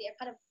loosely. I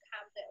kind of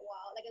camped it a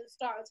while. Like, at the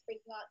start I was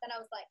freaking out, then I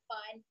was like,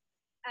 fine.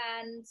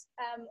 And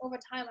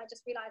over time I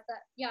just realized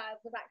that, yeah, I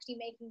was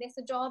actually making this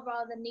a job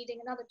rather than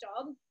needing another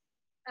job.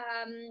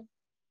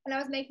 And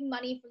I was making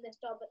money from this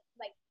job,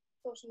 like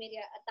social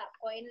media at that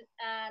point.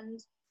 And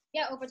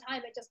yeah, over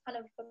time it just kind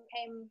of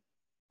became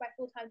my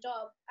full-time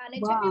job. And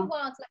it took me a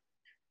while to like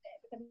it,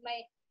 because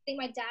I think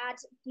my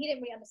dad, he didn't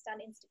really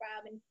understand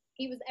Instagram, and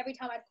he was, every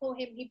time I'd call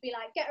him, he'd be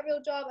like, get a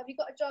real job, have you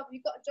got a job, have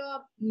you got a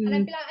job? And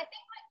I'd be like, I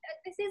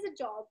think this is a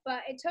job.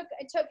 But it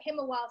took him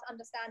a while to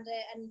understand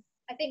it. And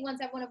I think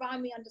once everyone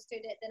around me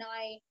understood it, then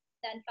I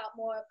felt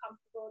more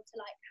comfortable to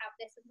like have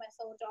this as my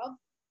sole job.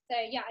 So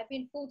yeah, I've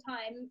been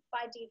full-time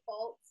by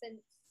default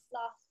since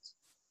last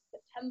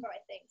September,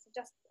 I think. So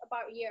just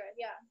about a year,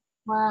 yeah.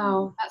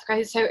 Wow, that's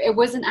crazy. So it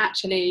wasn't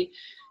actually,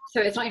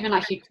 so it's not even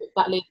like you took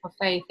that leap of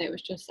faith, it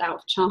was just out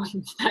of chance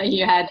that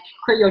you had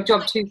quit your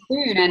job too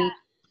soon, and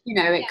you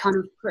know, it kind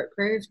of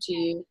proved to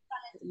you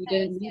that you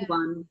didn't need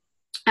one.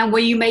 And were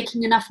you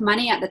making enough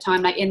money at the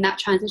time, like in that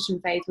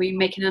transition phase? Were you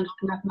making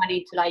enough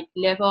money to like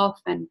live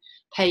off and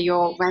pay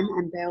your rent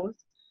and bills?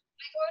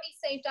 I'd already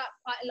saved up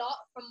quite a lot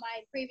from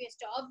my previous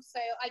job, so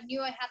I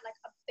knew I had like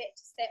a bit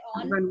to sit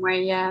on.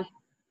 Runway, yeah.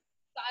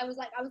 But I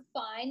was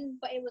fine,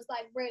 but it was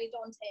like really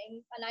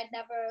daunting, and I'd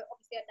never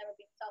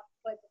been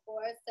self-employed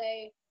before, so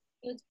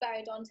it was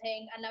very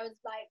daunting. And I was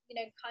like, you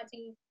know,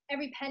 counting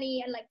every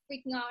penny and like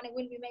freaking out, and I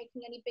wouldn't be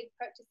making any big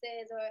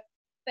purchases.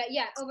 But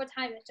yeah, over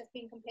time it's just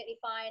been completely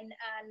fine,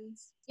 and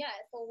yeah,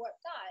 it's all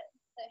worked out.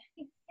 So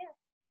yeah.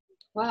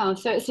 Wow,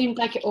 so it seemed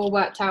like it all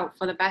worked out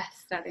for the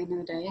best at the end of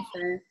the day.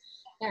 So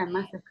yeah,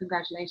 massive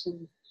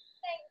congratulations.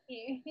 Thank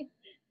you.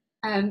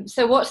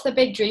 So what's the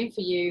big dream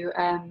for you,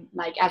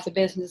 like as a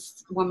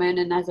businesswoman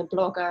and as a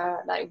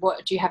blogger? Like,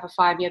 what do you have, a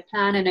 5-year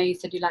plan? I know you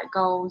said you like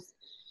goals.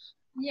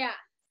 Yeah,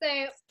 so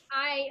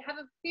I have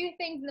a few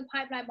things in the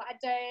pipeline, but I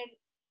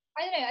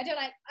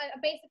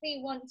basically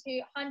want to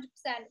 100%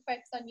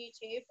 focus on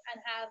YouTube and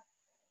have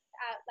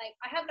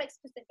I have like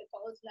specific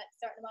goals, like a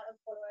certain amount of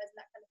followers and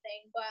that kind of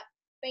thing. But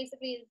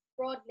basically,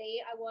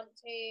 broadly, I want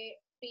to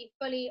be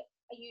fully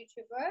a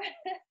YouTuber.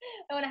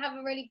 I want to have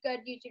a really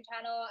good YouTube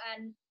channel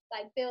and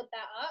like build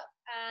that up.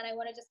 And I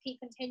want to just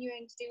keep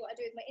continuing to do what I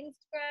do with my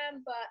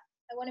Instagram, but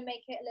I want to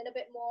make it a little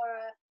bit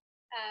more,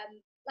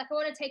 like I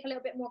want to take a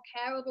little bit more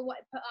care over what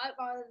I put out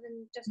rather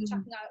than just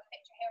chucking out a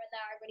picture here and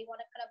there. I really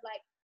want to kind of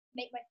like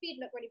make my feed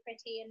look really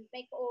pretty and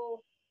make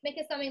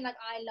it something like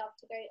I love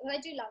to go. Well, I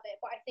do love it,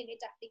 but I think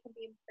it definitely can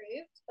be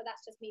improved. But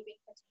that's just me being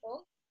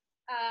critical.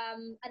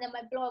 And then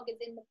my blog is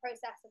in the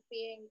process of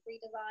being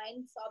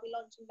redesigned, so I'll be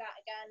launching that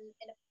again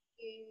in a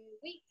few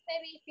weeks,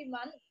 maybe a few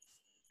months.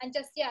 And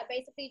just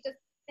basically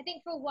just I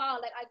think for a while,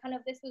 like I kind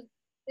of this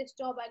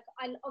job. I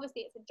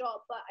obviously it's a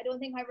job, but I don't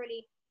think I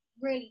really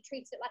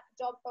treated it like a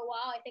job for a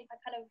while. I think I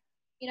kind of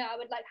I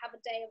would like have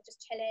a day of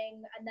just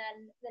chilling, and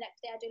then the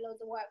next day I do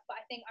loads of work.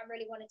 But I think I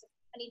really I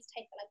need to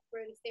take it like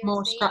really seriously.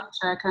 More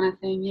structure kind of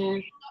thing,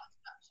 yeah.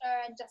 Structure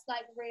and just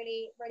like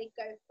really, really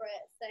go for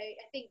it. So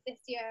I think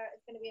this year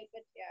is going to be a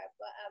good year.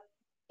 But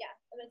yeah,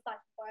 I'm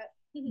excited for it.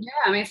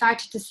 Yeah, I'm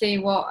excited to see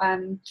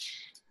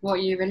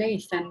what you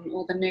release and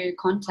all the new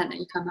content that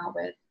you come out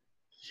with.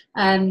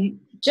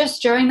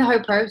 Just during the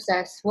whole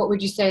process, what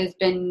would you say has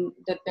been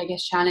the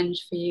biggest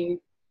challenge for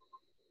you?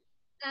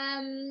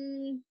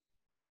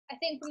 I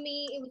think for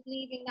me, it was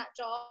leaving that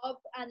job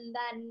and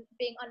then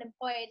being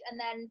unemployed. And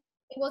then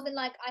it wasn't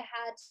like I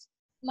had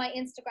my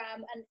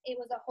Instagram and it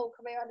was a whole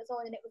career on its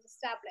own and it was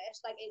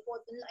established. Like it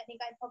wasn't. I think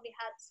I probably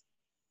had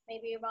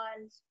maybe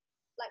around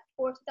like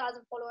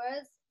 40,000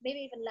 followers,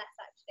 maybe even less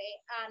actually.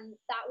 And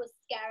that was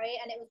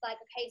scary. And it was like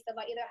a case of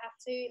I either have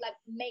to like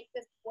make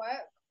this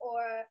work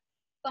or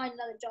find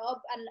another job.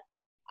 And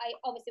I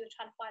obviously was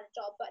trying to find a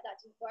job, but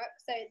that didn't work.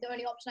 So the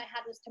only option I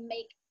had was to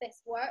make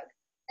this work.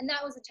 And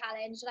that was a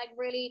challenge, like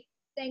really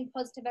staying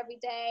positive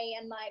every day,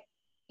 and like,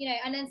 you know,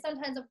 and then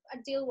sometimes a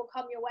deal will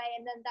come your way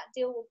and then that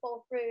deal will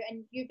fall through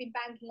and you've been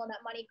banking on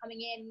that money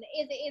coming in.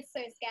 It is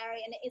so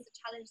scary, and it is a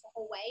challenge the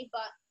whole way,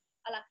 but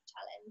I like a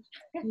challenge.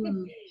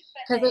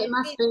 Because it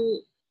must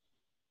be,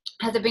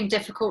 has it been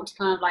difficult to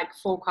kind of like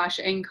forecast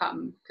your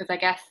income? Because I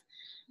guess,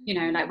 you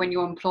know, like when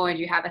you're employed,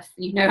 you have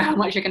you know how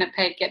much you're going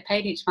to get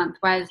paid each month,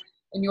 whereas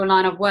in your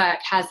line of work,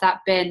 has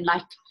that been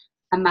like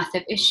a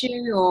massive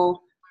issue? Or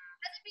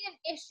hasn't been an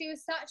issue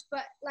as such,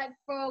 but like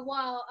for a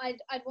while I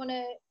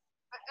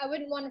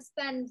wouldn't want to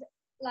spend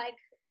like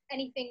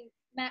anything,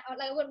 like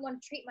I wouldn't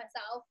want to treat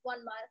myself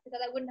one month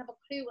because I wouldn't have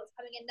a clue what's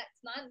coming in next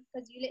month,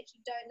 because you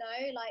literally don't know.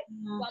 Like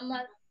 1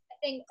 month, I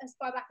think as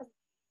far back as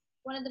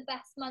one of the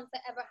best months I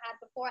ever had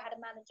before I had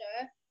a manager,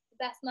 the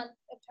best month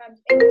in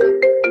terms of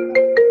income,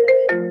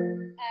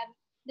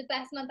 the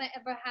best month I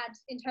ever had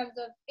in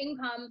terms of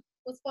income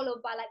was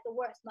followed by like the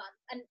worst month.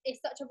 And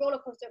it's such a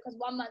roller coaster,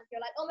 because 1 month you're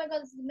like, oh my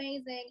god, this is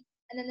amazing,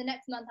 and then the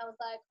next month I was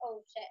like,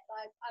 oh shit,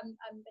 like I'm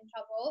in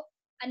trouble.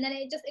 And then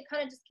it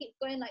kind of just keeps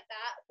going like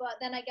that. But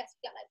then I guess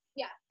you get like,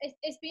 yeah,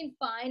 it's been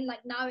fine,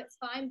 like now it's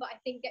fine, but I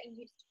think getting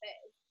used to it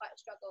is quite a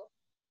struggle.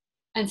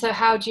 and so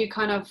how do you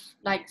kind of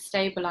like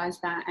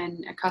stabilize that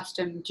and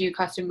do you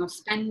accustom your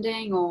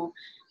spending? Or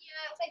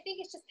Yeah, so I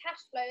think it's just cash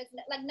flow, isn't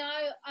it? Like now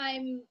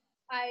I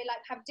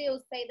like have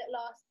deals, say, that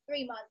last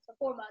 3 months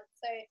or 4 months,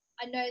 so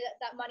I know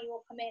that money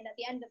will come in at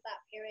the end of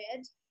that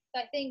period.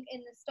 So I think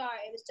in the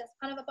start it was just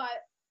kind of about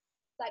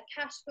like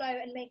cash flow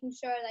and making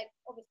sure, like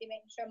obviously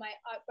making sure my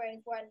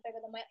outgoings weren't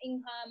bigger than my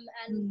income,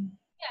 and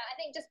yeah, I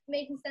think just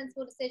making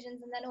sensible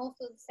decisions, and then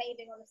also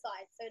saving on the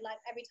side. So like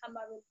every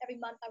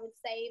month I would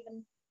save,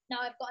 and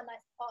now I've got a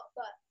nice pot.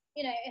 But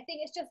you know, I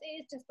think it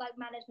is just like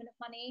management of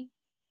money.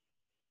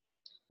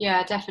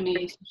 yeah,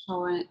 definitely, for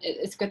sure.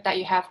 It's good that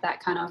you have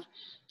that kind of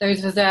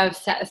those reserves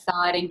set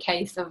aside in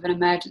case of an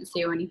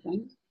emergency or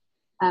anything.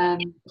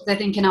 Because I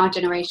think in our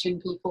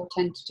generation, people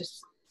tend to just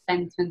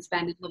spend and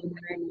spend and live in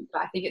the moment.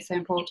 But I think it's so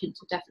important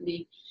to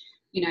definitely,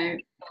 you know,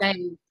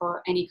 save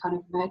for any kind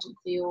of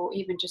emergency, or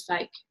even just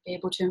like be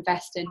able to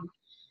invest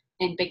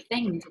in big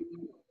things,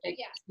 and big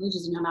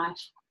changes in your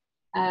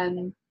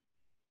life.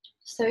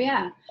 So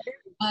yeah,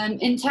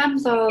 in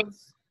terms of,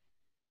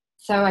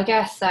 so I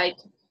guess like,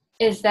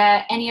 is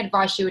there any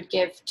advice you would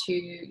give to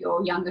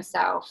your younger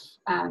self,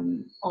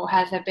 or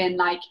has there been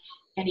like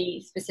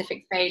any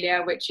specific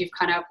failure which you've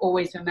kind of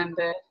always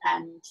remembered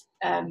and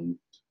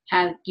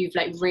you've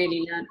like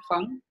really learned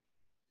from?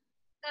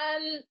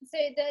 So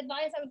the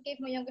advice I would give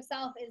my younger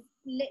self is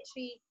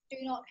literally do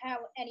not care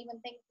what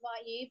anyone thinks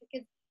about you,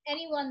 because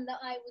anyone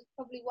that I was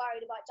probably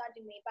worried about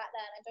judging me back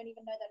then, I don't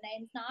even know their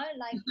names now.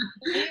 Like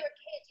when you were a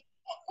kid,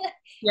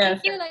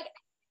 Yes. you feel like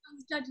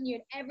everyone's judging you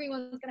and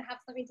everyone's gonna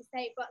have something to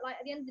say. But like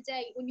at the end of the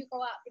day, when you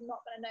grow up, you're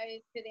not gonna know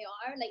who they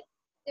are. Like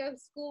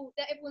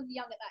everyone's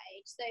young at that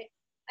age. So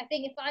I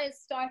think if I had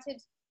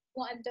started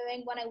what I'm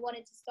doing when I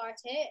wanted to start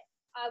it,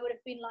 I would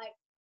have been like,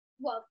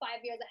 well,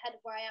 5 years ahead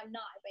of where I am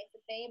now,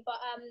 basically. But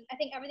I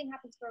think everything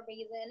happens for a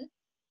reason.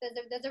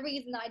 There's a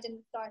reason that I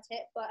didn't start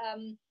it, but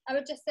I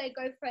would just say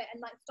go for it and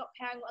like stop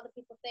caring what other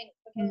people think,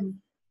 because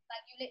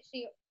like you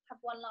literally have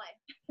one life.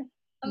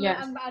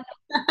 Yes.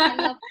 I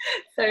love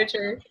so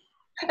true.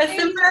 As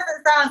simple as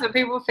it sounds, but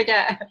people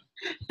forget.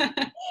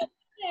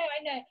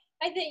 I know.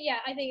 I think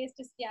it's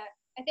just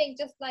I think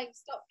just like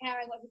stop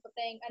caring what people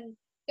think and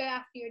go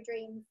after your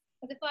dreams.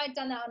 Because if I had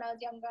done that when I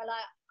was younger,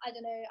 like I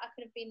don't know, I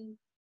couldn't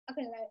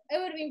know.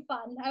 It would have been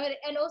fun.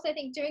 And also I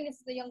think doing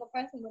this as a younger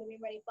person would have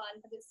been really fun,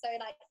 because it's so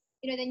like,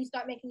 you know, then you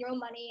start making your own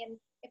money. And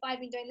if I'd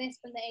been doing this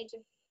from the age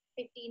of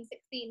 15,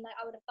 16, like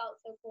I would have felt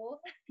so cool.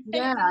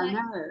 Yeah, I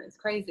know, it's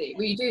crazy.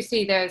 Well, you do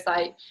see those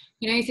like,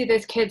 you know, you see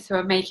those kids who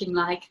are making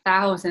like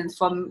thousands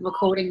from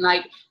recording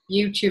like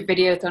YouTube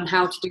videos on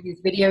how to do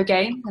these video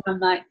games, and I'm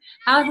like,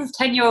 how is this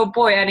 10-year-old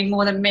boy earning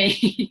more than me?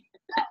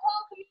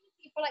 Whole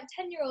community for like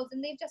 10-year-olds,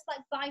 and they just like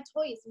buy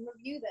toys and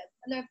review them,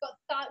 and they've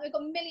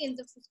got millions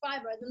of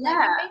subscribers, and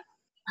like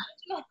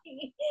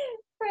money.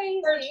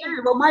 Crazy. So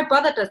true. Well, my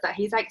brother does that.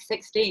 He's like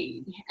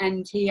 16,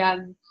 and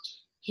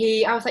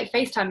I was like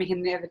FaceTiming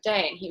him the other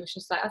day, and he was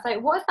just like, I was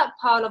like, what is that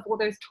pile of all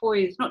those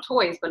toys, not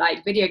toys, but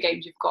like video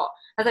games you've got?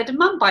 I was like, did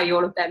mum buy you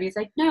all of them? He's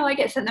like, no, I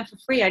get sent them for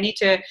free. I need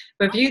to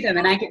review them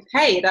and I get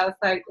paid. I was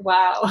like,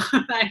 wow.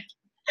 Like,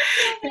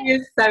 he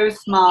is so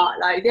smart.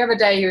 Like the other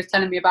day he was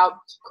telling me about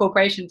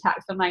corporation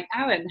tax. I'm like,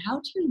 Aaron,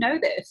 how do you know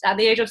this at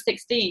the age of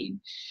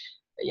 16?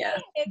 But yeah.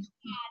 It's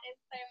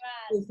so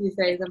mad. These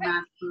days are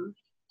mad.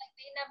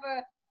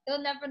 Like they'll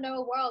never know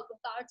a world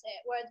without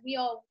it. Whereas we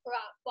all grew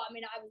up, well, I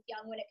mean, I was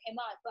young when it came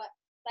out, but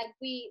like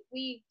we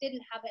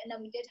didn't have it, and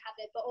then we did have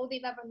it, but all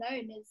they've ever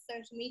known is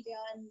social media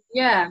and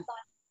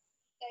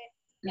so,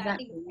 exactly. I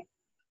think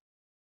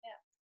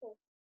cool.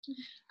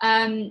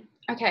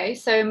 Okay,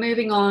 so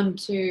moving on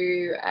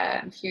to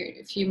a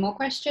few more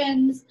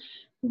questions.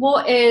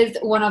 What is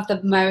one of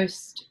the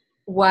most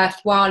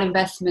worthwhile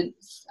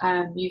investments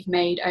you've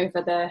made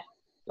over the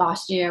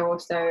last year or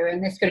so?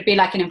 And this could be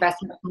like an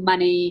investment of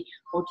money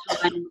or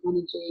time and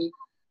energy.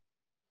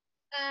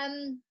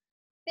 I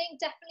think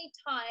definitely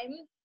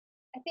time.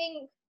 I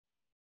think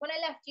when I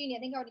left uni, I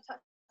think I already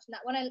touched on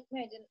that. When I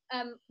no, I didn't.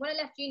 When I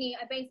left uni,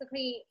 I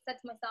basically said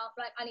to myself,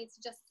 like, I need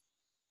to just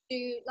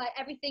do like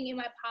everything in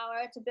my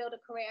power to build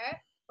a career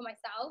for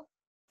myself.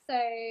 So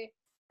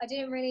I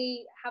didn't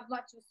really have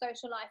much of a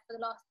social life for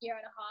the last year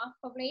and a half,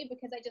 probably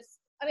because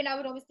I mean, I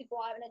would obviously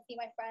go out and I'd see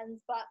my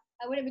friends, but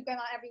I wouldn't be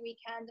going out every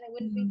weekend and I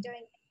wouldn't be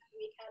doing it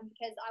every weekend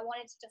because I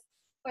wanted to just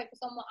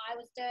focus on what I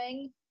was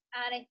doing.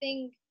 And I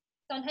think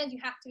sometimes you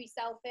have to be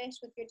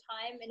selfish with your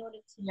time in order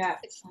to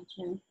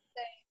succeed.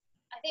 So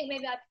I think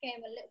maybe I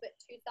became a little bit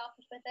too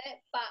selfish with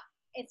it, but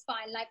it's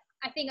fine. Like,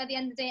 I think at the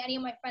end of the day,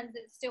 any of my friends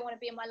that still want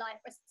to be in my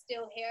life are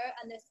still here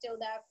and they're still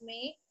there for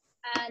me.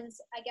 And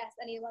I guess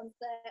any ones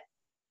that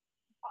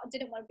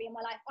didn't want to be in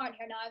my life aren't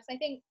here now. So I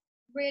think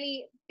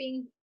really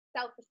being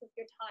selfish with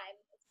your time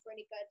is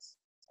really good,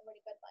 a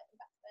really good like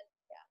investment.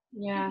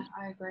 Yeah,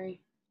 I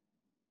agree.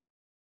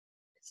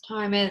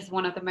 Time is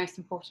one of the most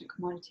important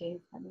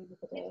commodities at the end of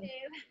the day.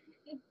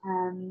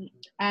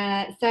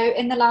 So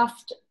in the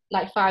last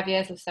like 5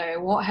 years or so,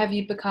 what have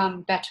you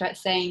become better at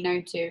saying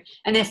no to?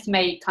 And this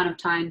may kind of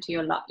tie into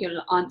your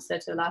answer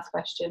to the last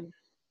question.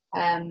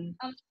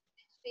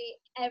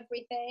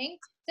 Everything.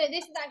 So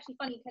this is actually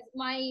funny because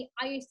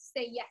I used to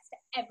say yes to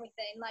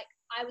everything. Like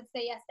I would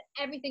say yes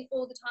to everything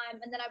all the time,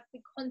 and then I'd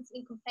be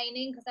constantly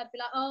complaining because I'd be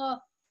like, oh,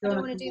 I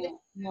don't want to do this,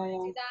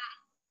 do that.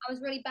 I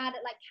was really bad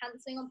at like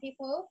cancelling on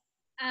people,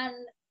 and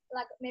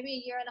like maybe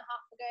a year and a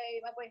half ago,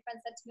 my boyfriend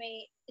said to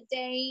me, the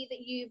day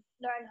that you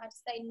learn how to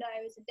say no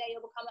is the day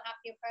you'll become a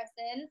happier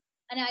person.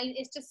 And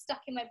it's just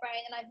stuck in my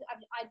brain, and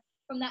I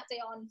from that day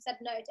on said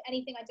no to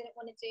anything I didn't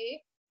want to do.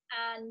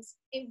 And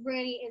it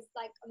really is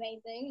like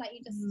amazing. Like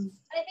you just, and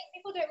I think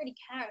people don't really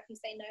care if you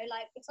say no.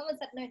 Like if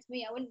someone said no to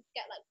me, I wouldn't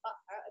get like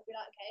butthurt. I'd be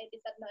like, okay, they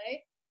said no.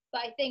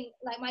 But I think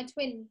like my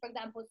twin, for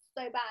example, is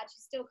so bad.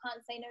 She still can't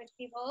say no to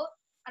people.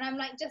 And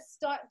I'm like, just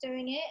start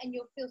doing it and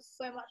you'll feel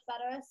so much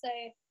better. So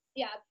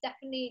yeah,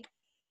 definitely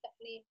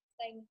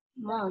saying.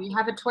 Wow, you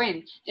have a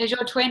twin. Is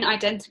your twin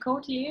identical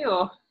to you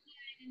or?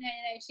 No,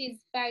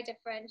 she's very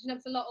different. She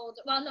looks a lot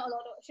older. Well, not a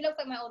lot older. She looks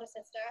like my older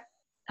sister.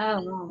 Oh,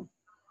 wow.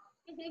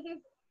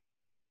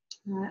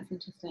 Oh, that's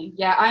interesting.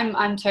 Yeah,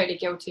 I'm totally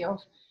guilty of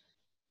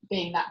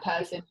being that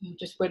person who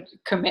just would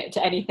commit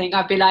to anything.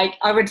 I'd be like,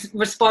 I would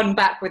respond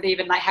back with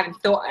even like having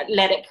thought,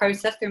 let it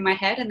process through my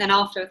head, and then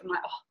afterwards I'm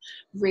like, oh,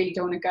 really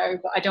don't want to go,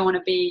 but I don't want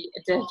to be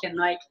a dick and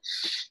like,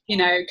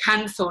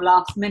 cancel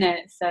last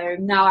minute. So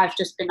now I've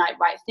just been like,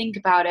 right, think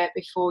about it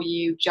before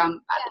you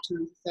jump at the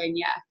time of saying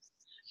yes.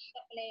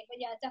 Definitely, but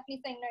yeah,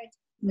 definitely saying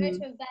no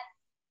to events,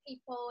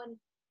 people, and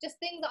just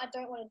things that I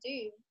don't want to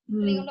do.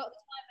 I think a lot of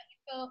the time that you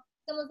feel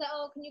someone's like,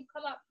 oh, can you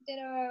come up for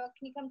dinner or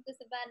can you come to this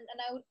event? And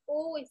I would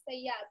always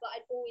say yeah, but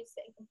I'd always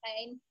sit and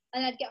complain.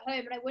 And I'd get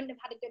home and I wouldn't have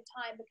had a good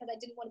time because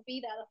I didn't want to be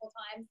there the whole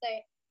time. So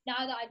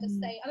now that I just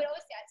say, I mean,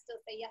 obviously I'd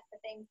still say yes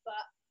to things, but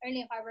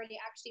only if I really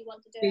actually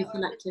want to do it. Be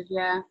selective,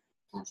 yeah,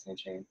 that's so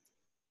true.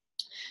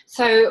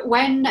 So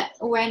when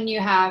you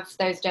have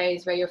those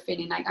days where you're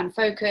feeling like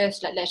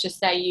unfocused, like let's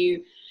just say you're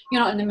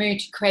not in the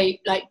mood to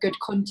create like good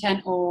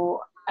content,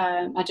 or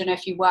I don't know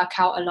if you work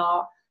out a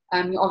lot.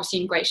 You're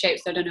obviously in great shape,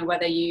 so I don't know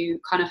whether you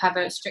kind of have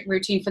a strict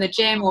routine for the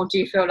gym, or do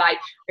you feel like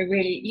it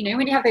really,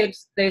 when you have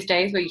those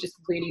days where you just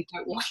really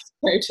don't want to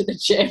go to the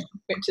gym,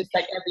 which is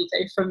like every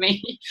day for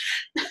me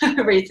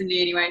recently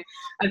anyway.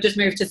 I've just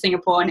moved to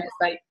Singapore and it's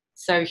like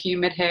so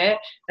humid here,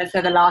 and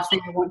so the last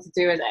thing I want to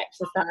do is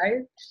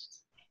exercise.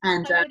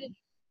 And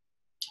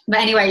but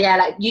anyway, yeah,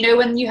 like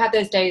when you have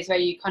those days where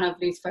you kind of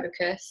lose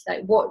focus,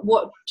 like what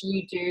do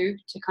you do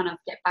to kind of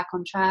get back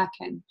on track?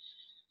 And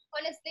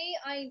honestly,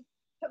 I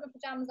put my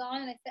pajamas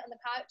on and I sit on the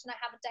couch and I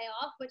have a day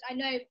off, which I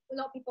know a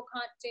lot of people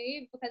can't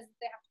do because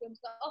they have to go into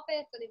the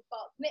office or they've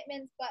got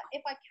commitments. But if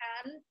I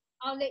can,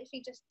 I'll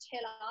literally just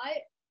chill out.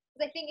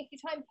 Because I think if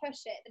you try and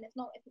push it, then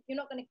you're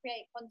not going to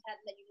create content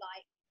that you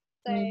like.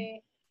 So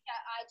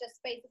yeah, I just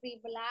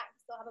basically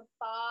relax. I'll have a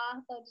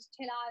bath. I'll just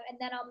chill out, and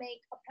then I'll make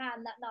a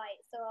plan that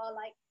night. So I'll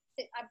like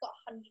sit. I've got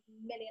 100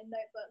 million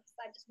notebooks.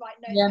 I just write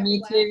notes. Yeah,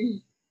 everywhere.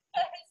 Me too.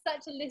 I'm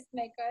such a list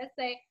maker.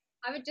 So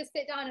I would just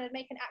sit down and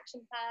make an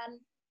action plan,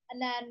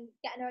 and then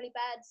get an early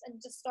bed and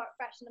just start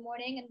fresh in the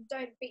morning. And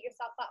don't beat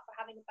yourself up for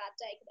having a bad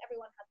day, because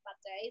everyone has bad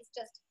days.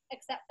 Just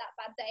accept that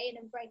bad day and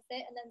embrace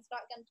it, and then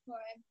start again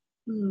tomorrow.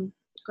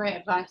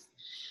 Great advice.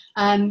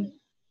 And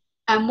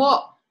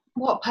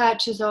what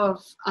purchase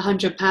of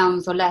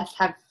 £100 or less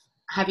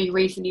have you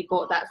recently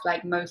bought that's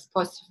like most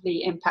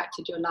positively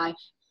impacted your life?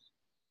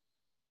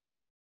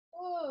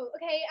 Oh,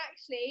 okay.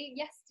 Actually,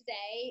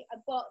 yesterday I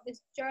bought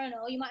this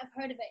journal. You might have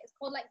heard of it. It's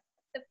called like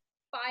the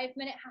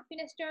 5-minute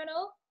happiness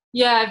journal.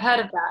 Yeah, I've heard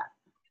of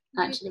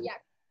that. Actually, yeah.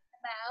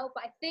 Now,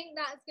 but I think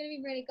that's going to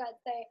be really good.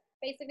 So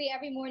basically,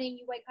 every morning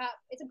you wake up.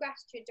 It's a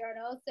gratitude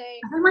journal. So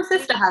I think my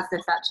sister has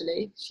this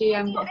actually. She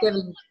got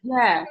given.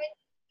 Yeah.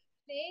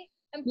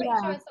 I'm pretty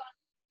sure I saw it.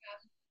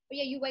 But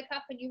yeah, you wake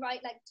up and you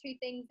write like 2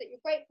 things that you're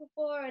grateful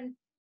for and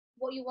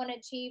what you want to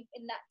achieve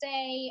in that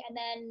day, and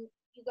then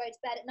you go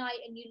to bed at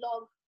night and you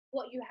log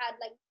what you had,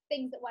 like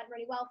things that went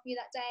really well for you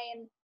that day.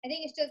 And I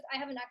think it's just, I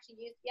haven't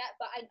actually used it yet,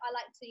 but I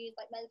like to use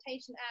like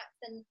meditation apps,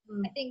 and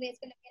I think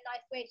it's going to be a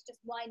nice way to just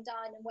wind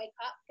down and wake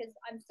up, because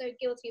I'm so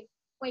guilty of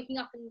waking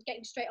up and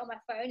getting straight on my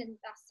phone, and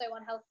that's so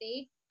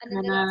unhealthy. And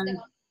then the last thing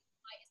on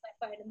night is my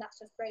phone, and that's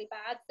just really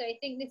bad. So I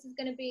think this is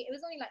going to be, it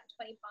was only like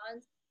 £20,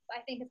 but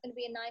I think it's going to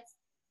be a nice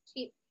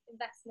cheap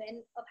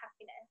investment of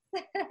happiness.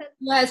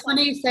 Yeah, it's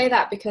funny you say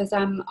that, because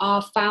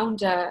our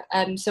founder,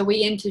 so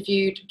we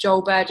interviewed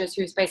Joel Burgess,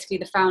 who's basically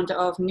the founder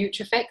of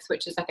Nutrifix,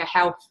 which is like a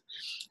health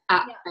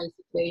app,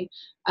 basically.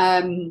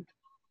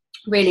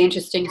 Really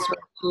interesting story.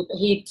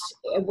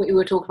 But we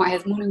were talking about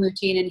his morning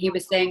routine, and he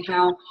was saying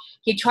how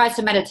he tries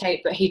to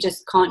meditate, but he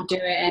just can't do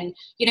it. And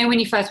you know, when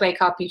you first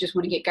wake up, you just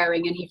want to get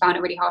going, and he found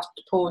it really hard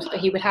to pause.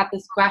 But he would have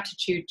this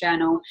gratitude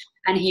journal,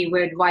 and he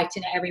would write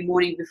in it every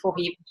morning before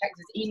he even checks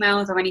his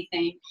emails or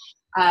anything.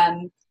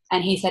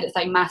 And he said it's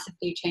like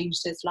massively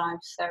changed his life.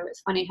 So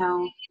it's funny how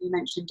you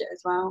mentioned it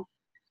as well.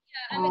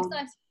 Yeah, I'm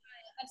excited.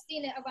 I've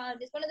seen it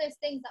around. It's one of those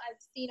things that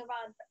I've seen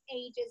around for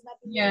ages, and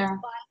I've been meaning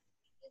to buy,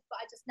 but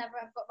I just never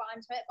have got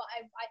around to it. But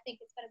I think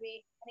it's going to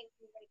be,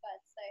 really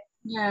good. So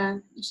yeah,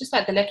 it's just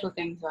like the little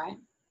things, right?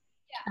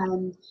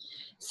 Yeah.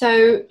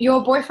 So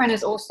your boyfriend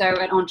is also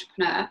an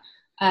entrepreneur.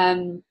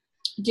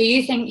 Do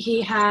you think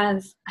he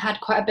has had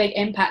quite a big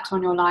impact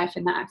on your life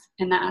in that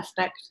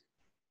aspect?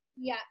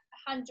 Yeah,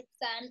 100%.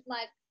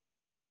 Like,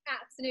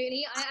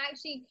 absolutely. I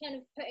actually kind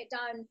of put it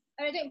down.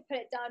 I don't put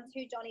it down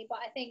to Johnny, but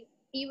I think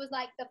he was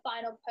like the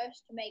final push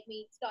to make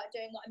me start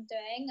doing what I'm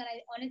doing. And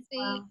I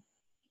honestly,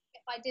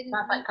 if I didn't,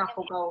 that's like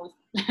couple goals.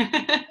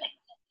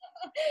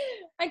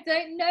 I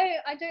don't know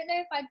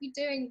if I'd be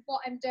doing what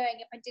I'm doing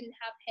if I didn't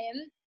have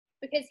him,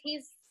 because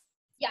he's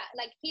a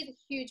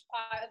huge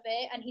part of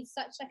it, and he's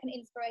such like an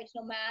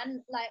inspirational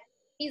man. Like,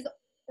 he's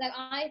like,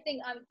 I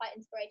think I'm quite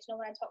inspirational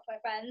when I talk to my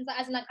friends,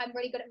 as in like I'm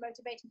really good at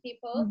motivating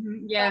people.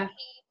 Yeah. But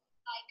he's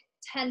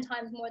like 10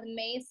 times more than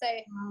me. So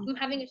I'm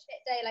having a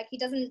shit day, like he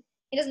doesn't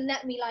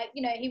let me, like,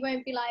 you know, he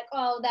won't be like,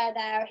 oh,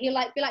 there. He'll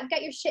like be like,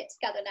 get your shit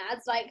together,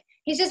 Nads. Like,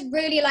 he's just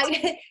really like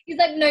he's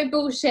like, no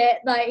bullshit.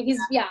 Like, he's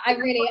I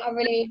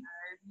really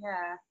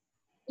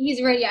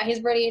he's really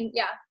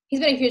he's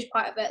been a huge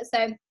part of it.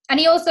 So, and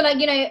he also, like,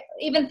 you know,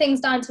 even things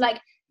down to like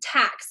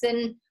tax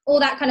and all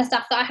that kind of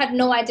stuff that I had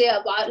no idea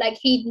about, like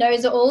he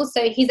knows it all,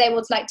 so he's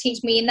able to like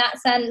teach me in that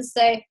sense.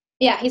 So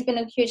yeah, he's been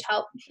a huge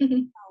help.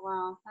 Oh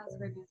wow, that's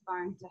really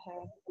inspiring to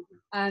hear.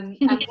 And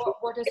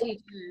what does he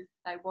do?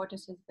 Like, what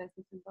does his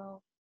business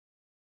involve?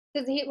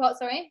 Does he what?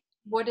 Sorry.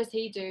 What does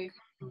he do?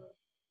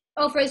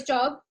 Oh, for his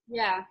job?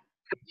 Yeah.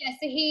 Yeah.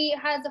 So he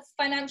has a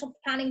financial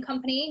planning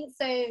company.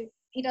 So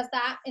he does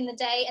that in the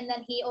day, and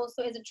then he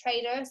also is a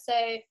trader. So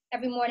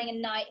every morning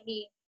and night,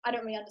 I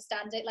don't really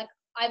understand it. Like,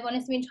 I've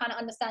honestly been trying to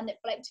understand it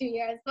for like 2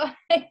 years, but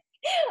I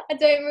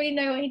don't really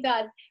know what he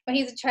does. But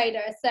he's a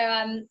trader. So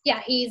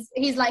yeah, he's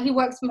like, he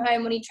works from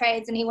home when he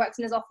trades, and he works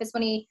in his office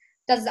when he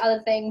does his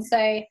other things.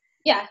 So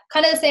yeah,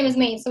 kind of the same as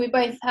me. So we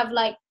both have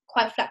like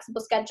quite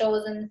flexible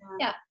schedules, and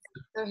yeah.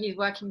 So he's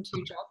working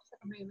 2 jobs at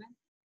the moment.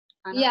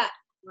 Yeah.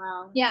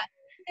 Wow. Yeah.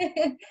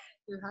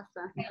 Who has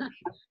that?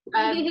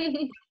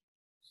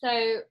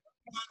 So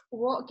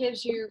what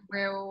gives you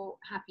real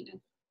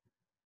happiness?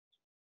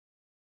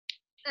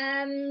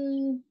 I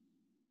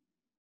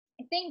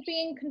think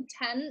being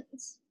content,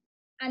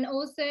 and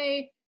also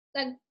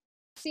like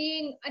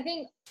seeing, I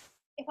think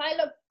if I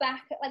look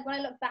back, like when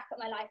I look back at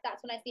my life,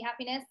 that's when I see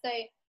happiness. So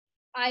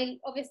I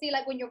obviously,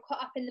 like, when you're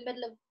caught up in the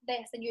middle of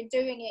this and you're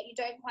doing it, you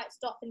don't quite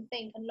stop and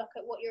think and look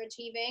at what you're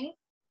achieving.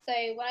 So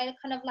when I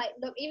kind of like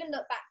look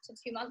back to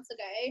 2 months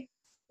ago,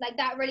 like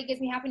that really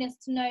gives me happiness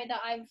to know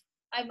that I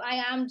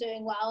am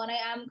doing well, and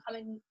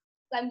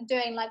I'm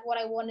doing like what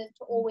I wanted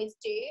to always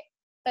do.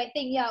 So I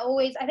think,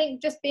 I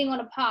think just being on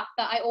a path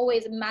that I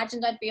always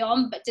imagined I'd be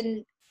on, but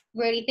didn't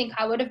really think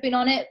I would have been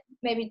on it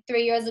maybe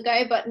 3 years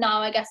ago. But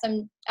now I guess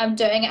I'm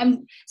doing it.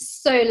 I'm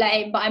so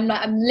lame, but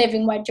I'm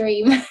living my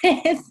dream.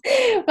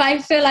 But I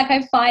feel like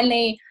I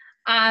finally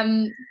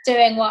am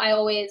doing what I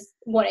always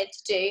wanted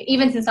to do,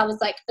 even since I was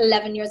like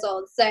 11 years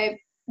old. So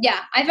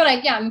yeah, I feel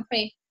like, I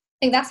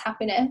think that's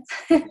happiness.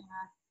 Yeah.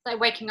 Like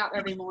waking up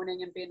every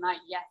morning and being like,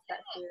 yes,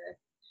 let's do it.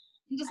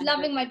 I'm just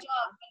loving my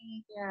job.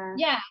 And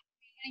yeah,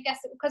 I guess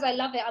because I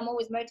love it, I'm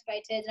always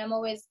motivated, and I'm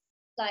always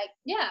like,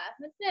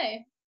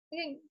 I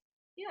think,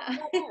 yeah.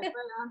 Great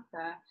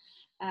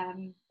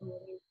answer.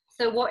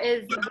 So what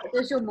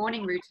does your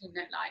morning routine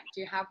look like?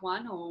 Do you have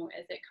one, or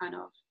is it kind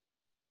of?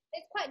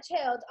 It's quite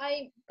chilled.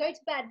 I go to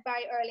bed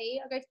very early.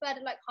 I go to bed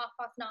at like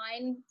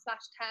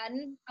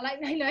 9:30/10.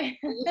 I know.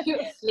 You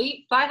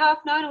sleep by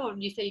 9:30, or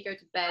you say you go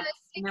to bed,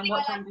 and then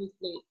what time do you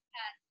sleep?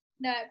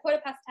 No, 10:15.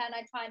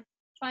 I try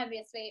and be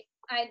asleep.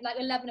 Like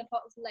 11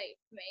 o'clock is late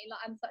for me. Like,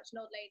 I'm such an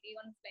old lady,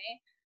 honestly.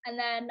 And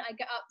then I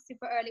get up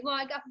super early. Well,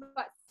 I get up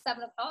about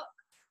 7 o'clock,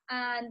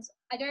 and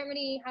I don't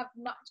really have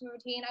much of a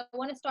routine. I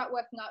want to start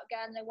working out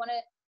again. I want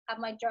to have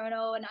my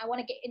journal, and I want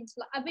to get into,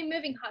 like, I've been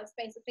moving house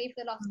basically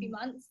for the last few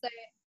months, so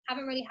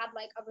haven't really had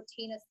like a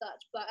routine as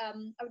such. But I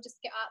would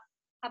just get up,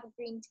 have a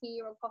green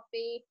tea or a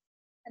coffee,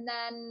 and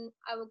then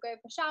I will go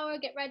for a shower,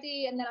 get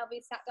ready, and then I'll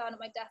be sat down at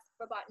my desk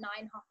for about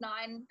 9,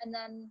 9:30, and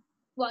then,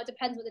 well, it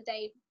depends what the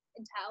day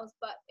entails,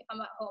 but if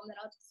I'm at home, then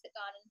I'll just sit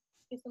down and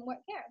do some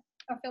work here,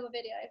 or film a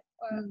video,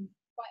 or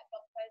write a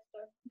blog post,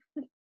 or...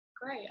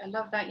 Great, I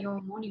love that you're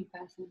a morning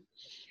person.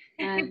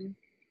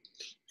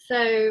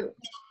 So,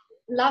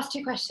 last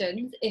 2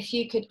 questions. If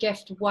you could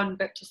gift one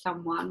book to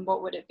someone,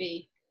 what would it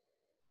be?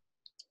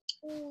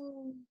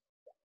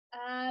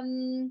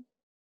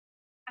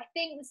 I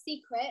think The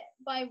Secret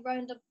by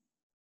Rhonda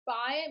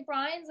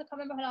Bynes. I can't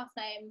remember her last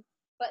name,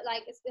 but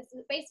like it's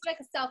basically like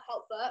a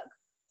self-help book.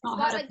 Not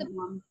about, heard like, of that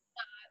one.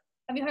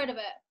 Have you heard of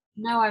it?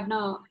 No, I've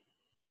not.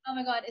 Oh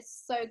my god,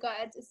 it's so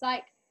good.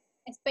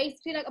 It's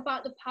basically like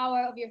about the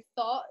power of your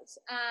thoughts,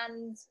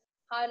 and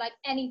how like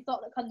any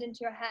thought that comes into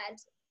your head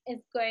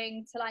is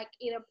going to like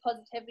either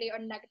positively or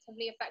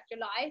negatively affect your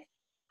life.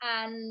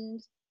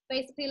 And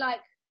basically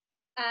like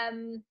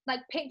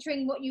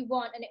picturing what you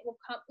want and it will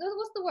come.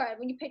 What's the word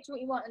when you picture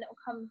what you want and it will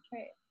come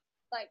true?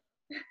 Like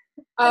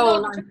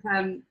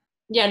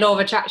law of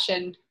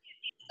attraction.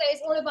 So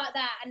it's all about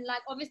that, and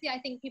like obviously I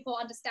think people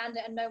understand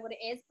it and know what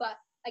it is, but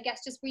I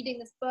guess just reading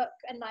this book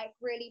and like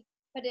really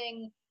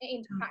putting it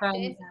into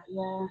practice,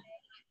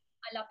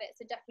 I love it.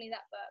 So definitely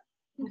that book.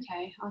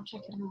 Okay, I'll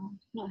check it out.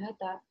 Not heard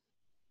that.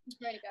 It's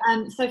really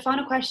good. So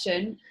final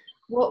question,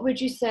 what would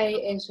you say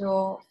is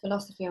your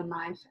philosophy on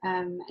life?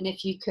 And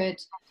if you could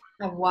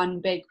have one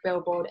big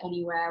billboard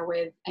anywhere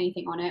with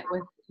anything on it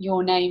with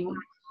your name,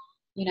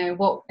 you know,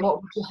 what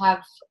would you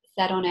have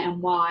said on it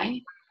and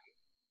why?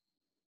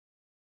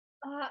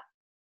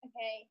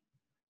 Okay.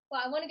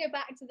 Well, I want to go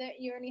back to the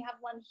you only have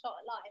one shot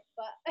at life,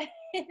 but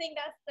I think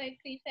that's so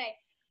cliche.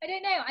 I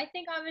don't know. I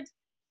think I would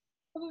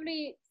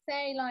probably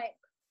say like,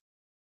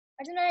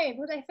 I don't know,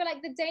 because I feel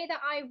like the day that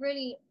I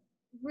really,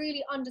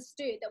 really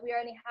understood that we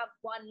only have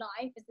one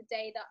life is the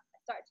day that I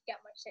started to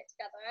get my shit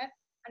together.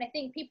 And I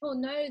think people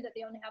know that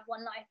they only have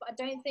one life, but I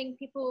don't think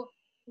people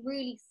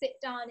really sit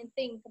down and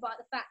think about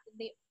the fact that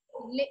they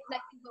will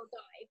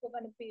die, if we're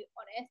going to be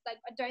honest.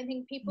 Like, I don't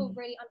think people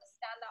really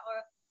understand that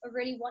or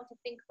really want to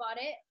think about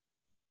it.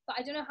 But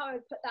I don't know how I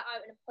would put that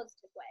out in a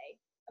positive way.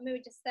 I mean,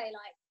 we just say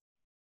like,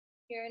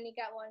 you only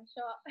get one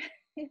shot.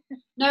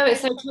 No,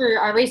 it's so true.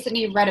 I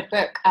recently read a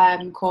book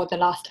called The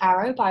Last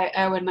Arrow by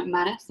Erwin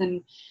McManus,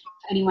 and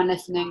for anyone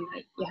listening,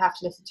 you have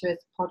to listen to his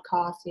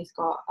podcast. He's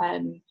got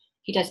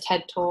he does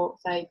TED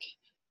Talks, like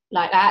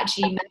I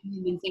actually met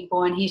him in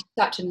Singapore, and he's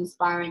such an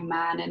inspiring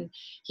man. And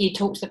he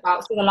talks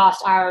about, so The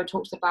Last Arrow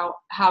talks about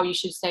how you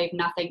should save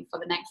nothing for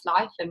the next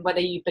life, and whether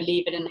you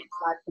believe in a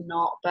next life or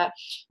not, but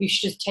you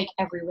should just take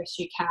every risk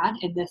you can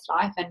in this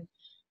life. And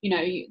you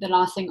know, the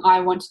last thing I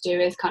want to do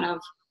is kind of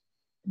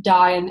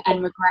die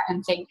and regret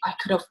and think I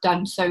could have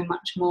done so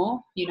much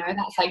more. You know,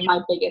 that's like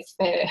my biggest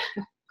fear.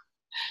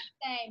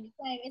 Same.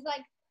 It's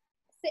like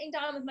sitting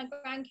down with my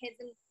grandkids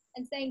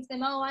and saying to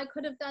them, oh, I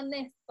could have done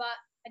this, but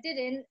I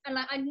didn't. And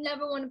like, I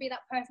never want to be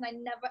that person. I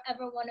never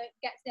ever want to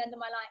get to the end of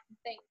my life and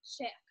think,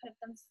 shit, I could have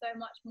done so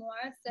much more.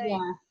 So yeah,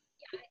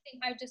 I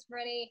think I just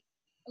really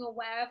am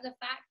aware of the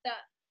fact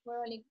that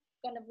we're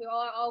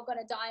all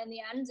gonna die in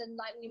the end, and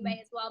like we may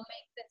as well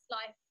make this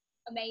life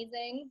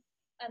amazing.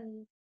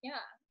 And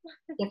yeah,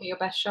 give it your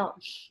best shot.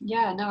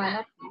 I love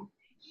that.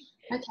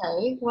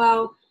 Okay,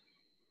 well,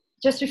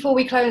 just before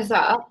we close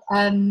up,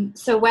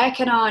 so where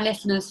can our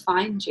listeners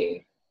find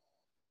you?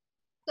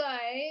 So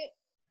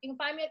you can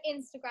find me on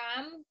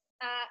Instagram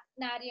at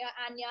Nadia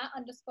Anya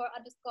 __.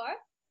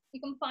 You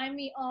can find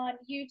me on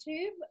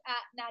YouTube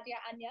at Nadia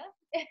Anya,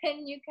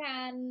 and you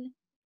can,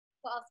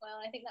 what else? Well,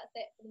 I think that's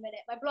it for the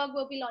minute. My blog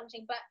will be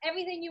launching, but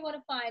everything you want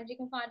to find, you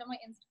can find on my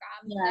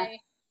Instagram. Yeah. So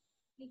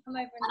you come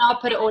over and I'll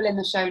put it all in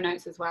the show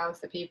notes as well,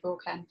 so people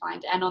can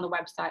find it, and on the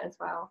website as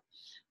well.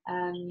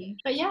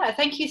 But yeah,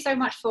 thank you so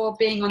much for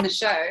being on the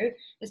show.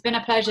 It's been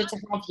a pleasure to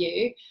have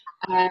you,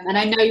 and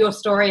I know your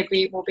story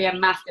will be a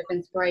massive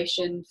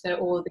inspiration to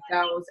all the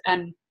girls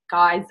and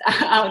guys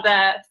out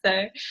there.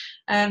 So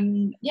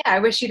I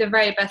wish you the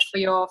very best for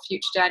your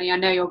future journey. I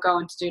know you'll go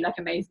on to do like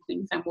amazing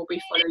things, and we'll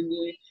be following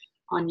you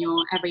on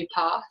your every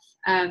path.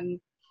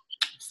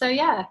 So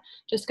yeah,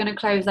 just going to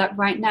close up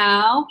right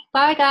now.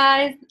 Bye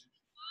guys.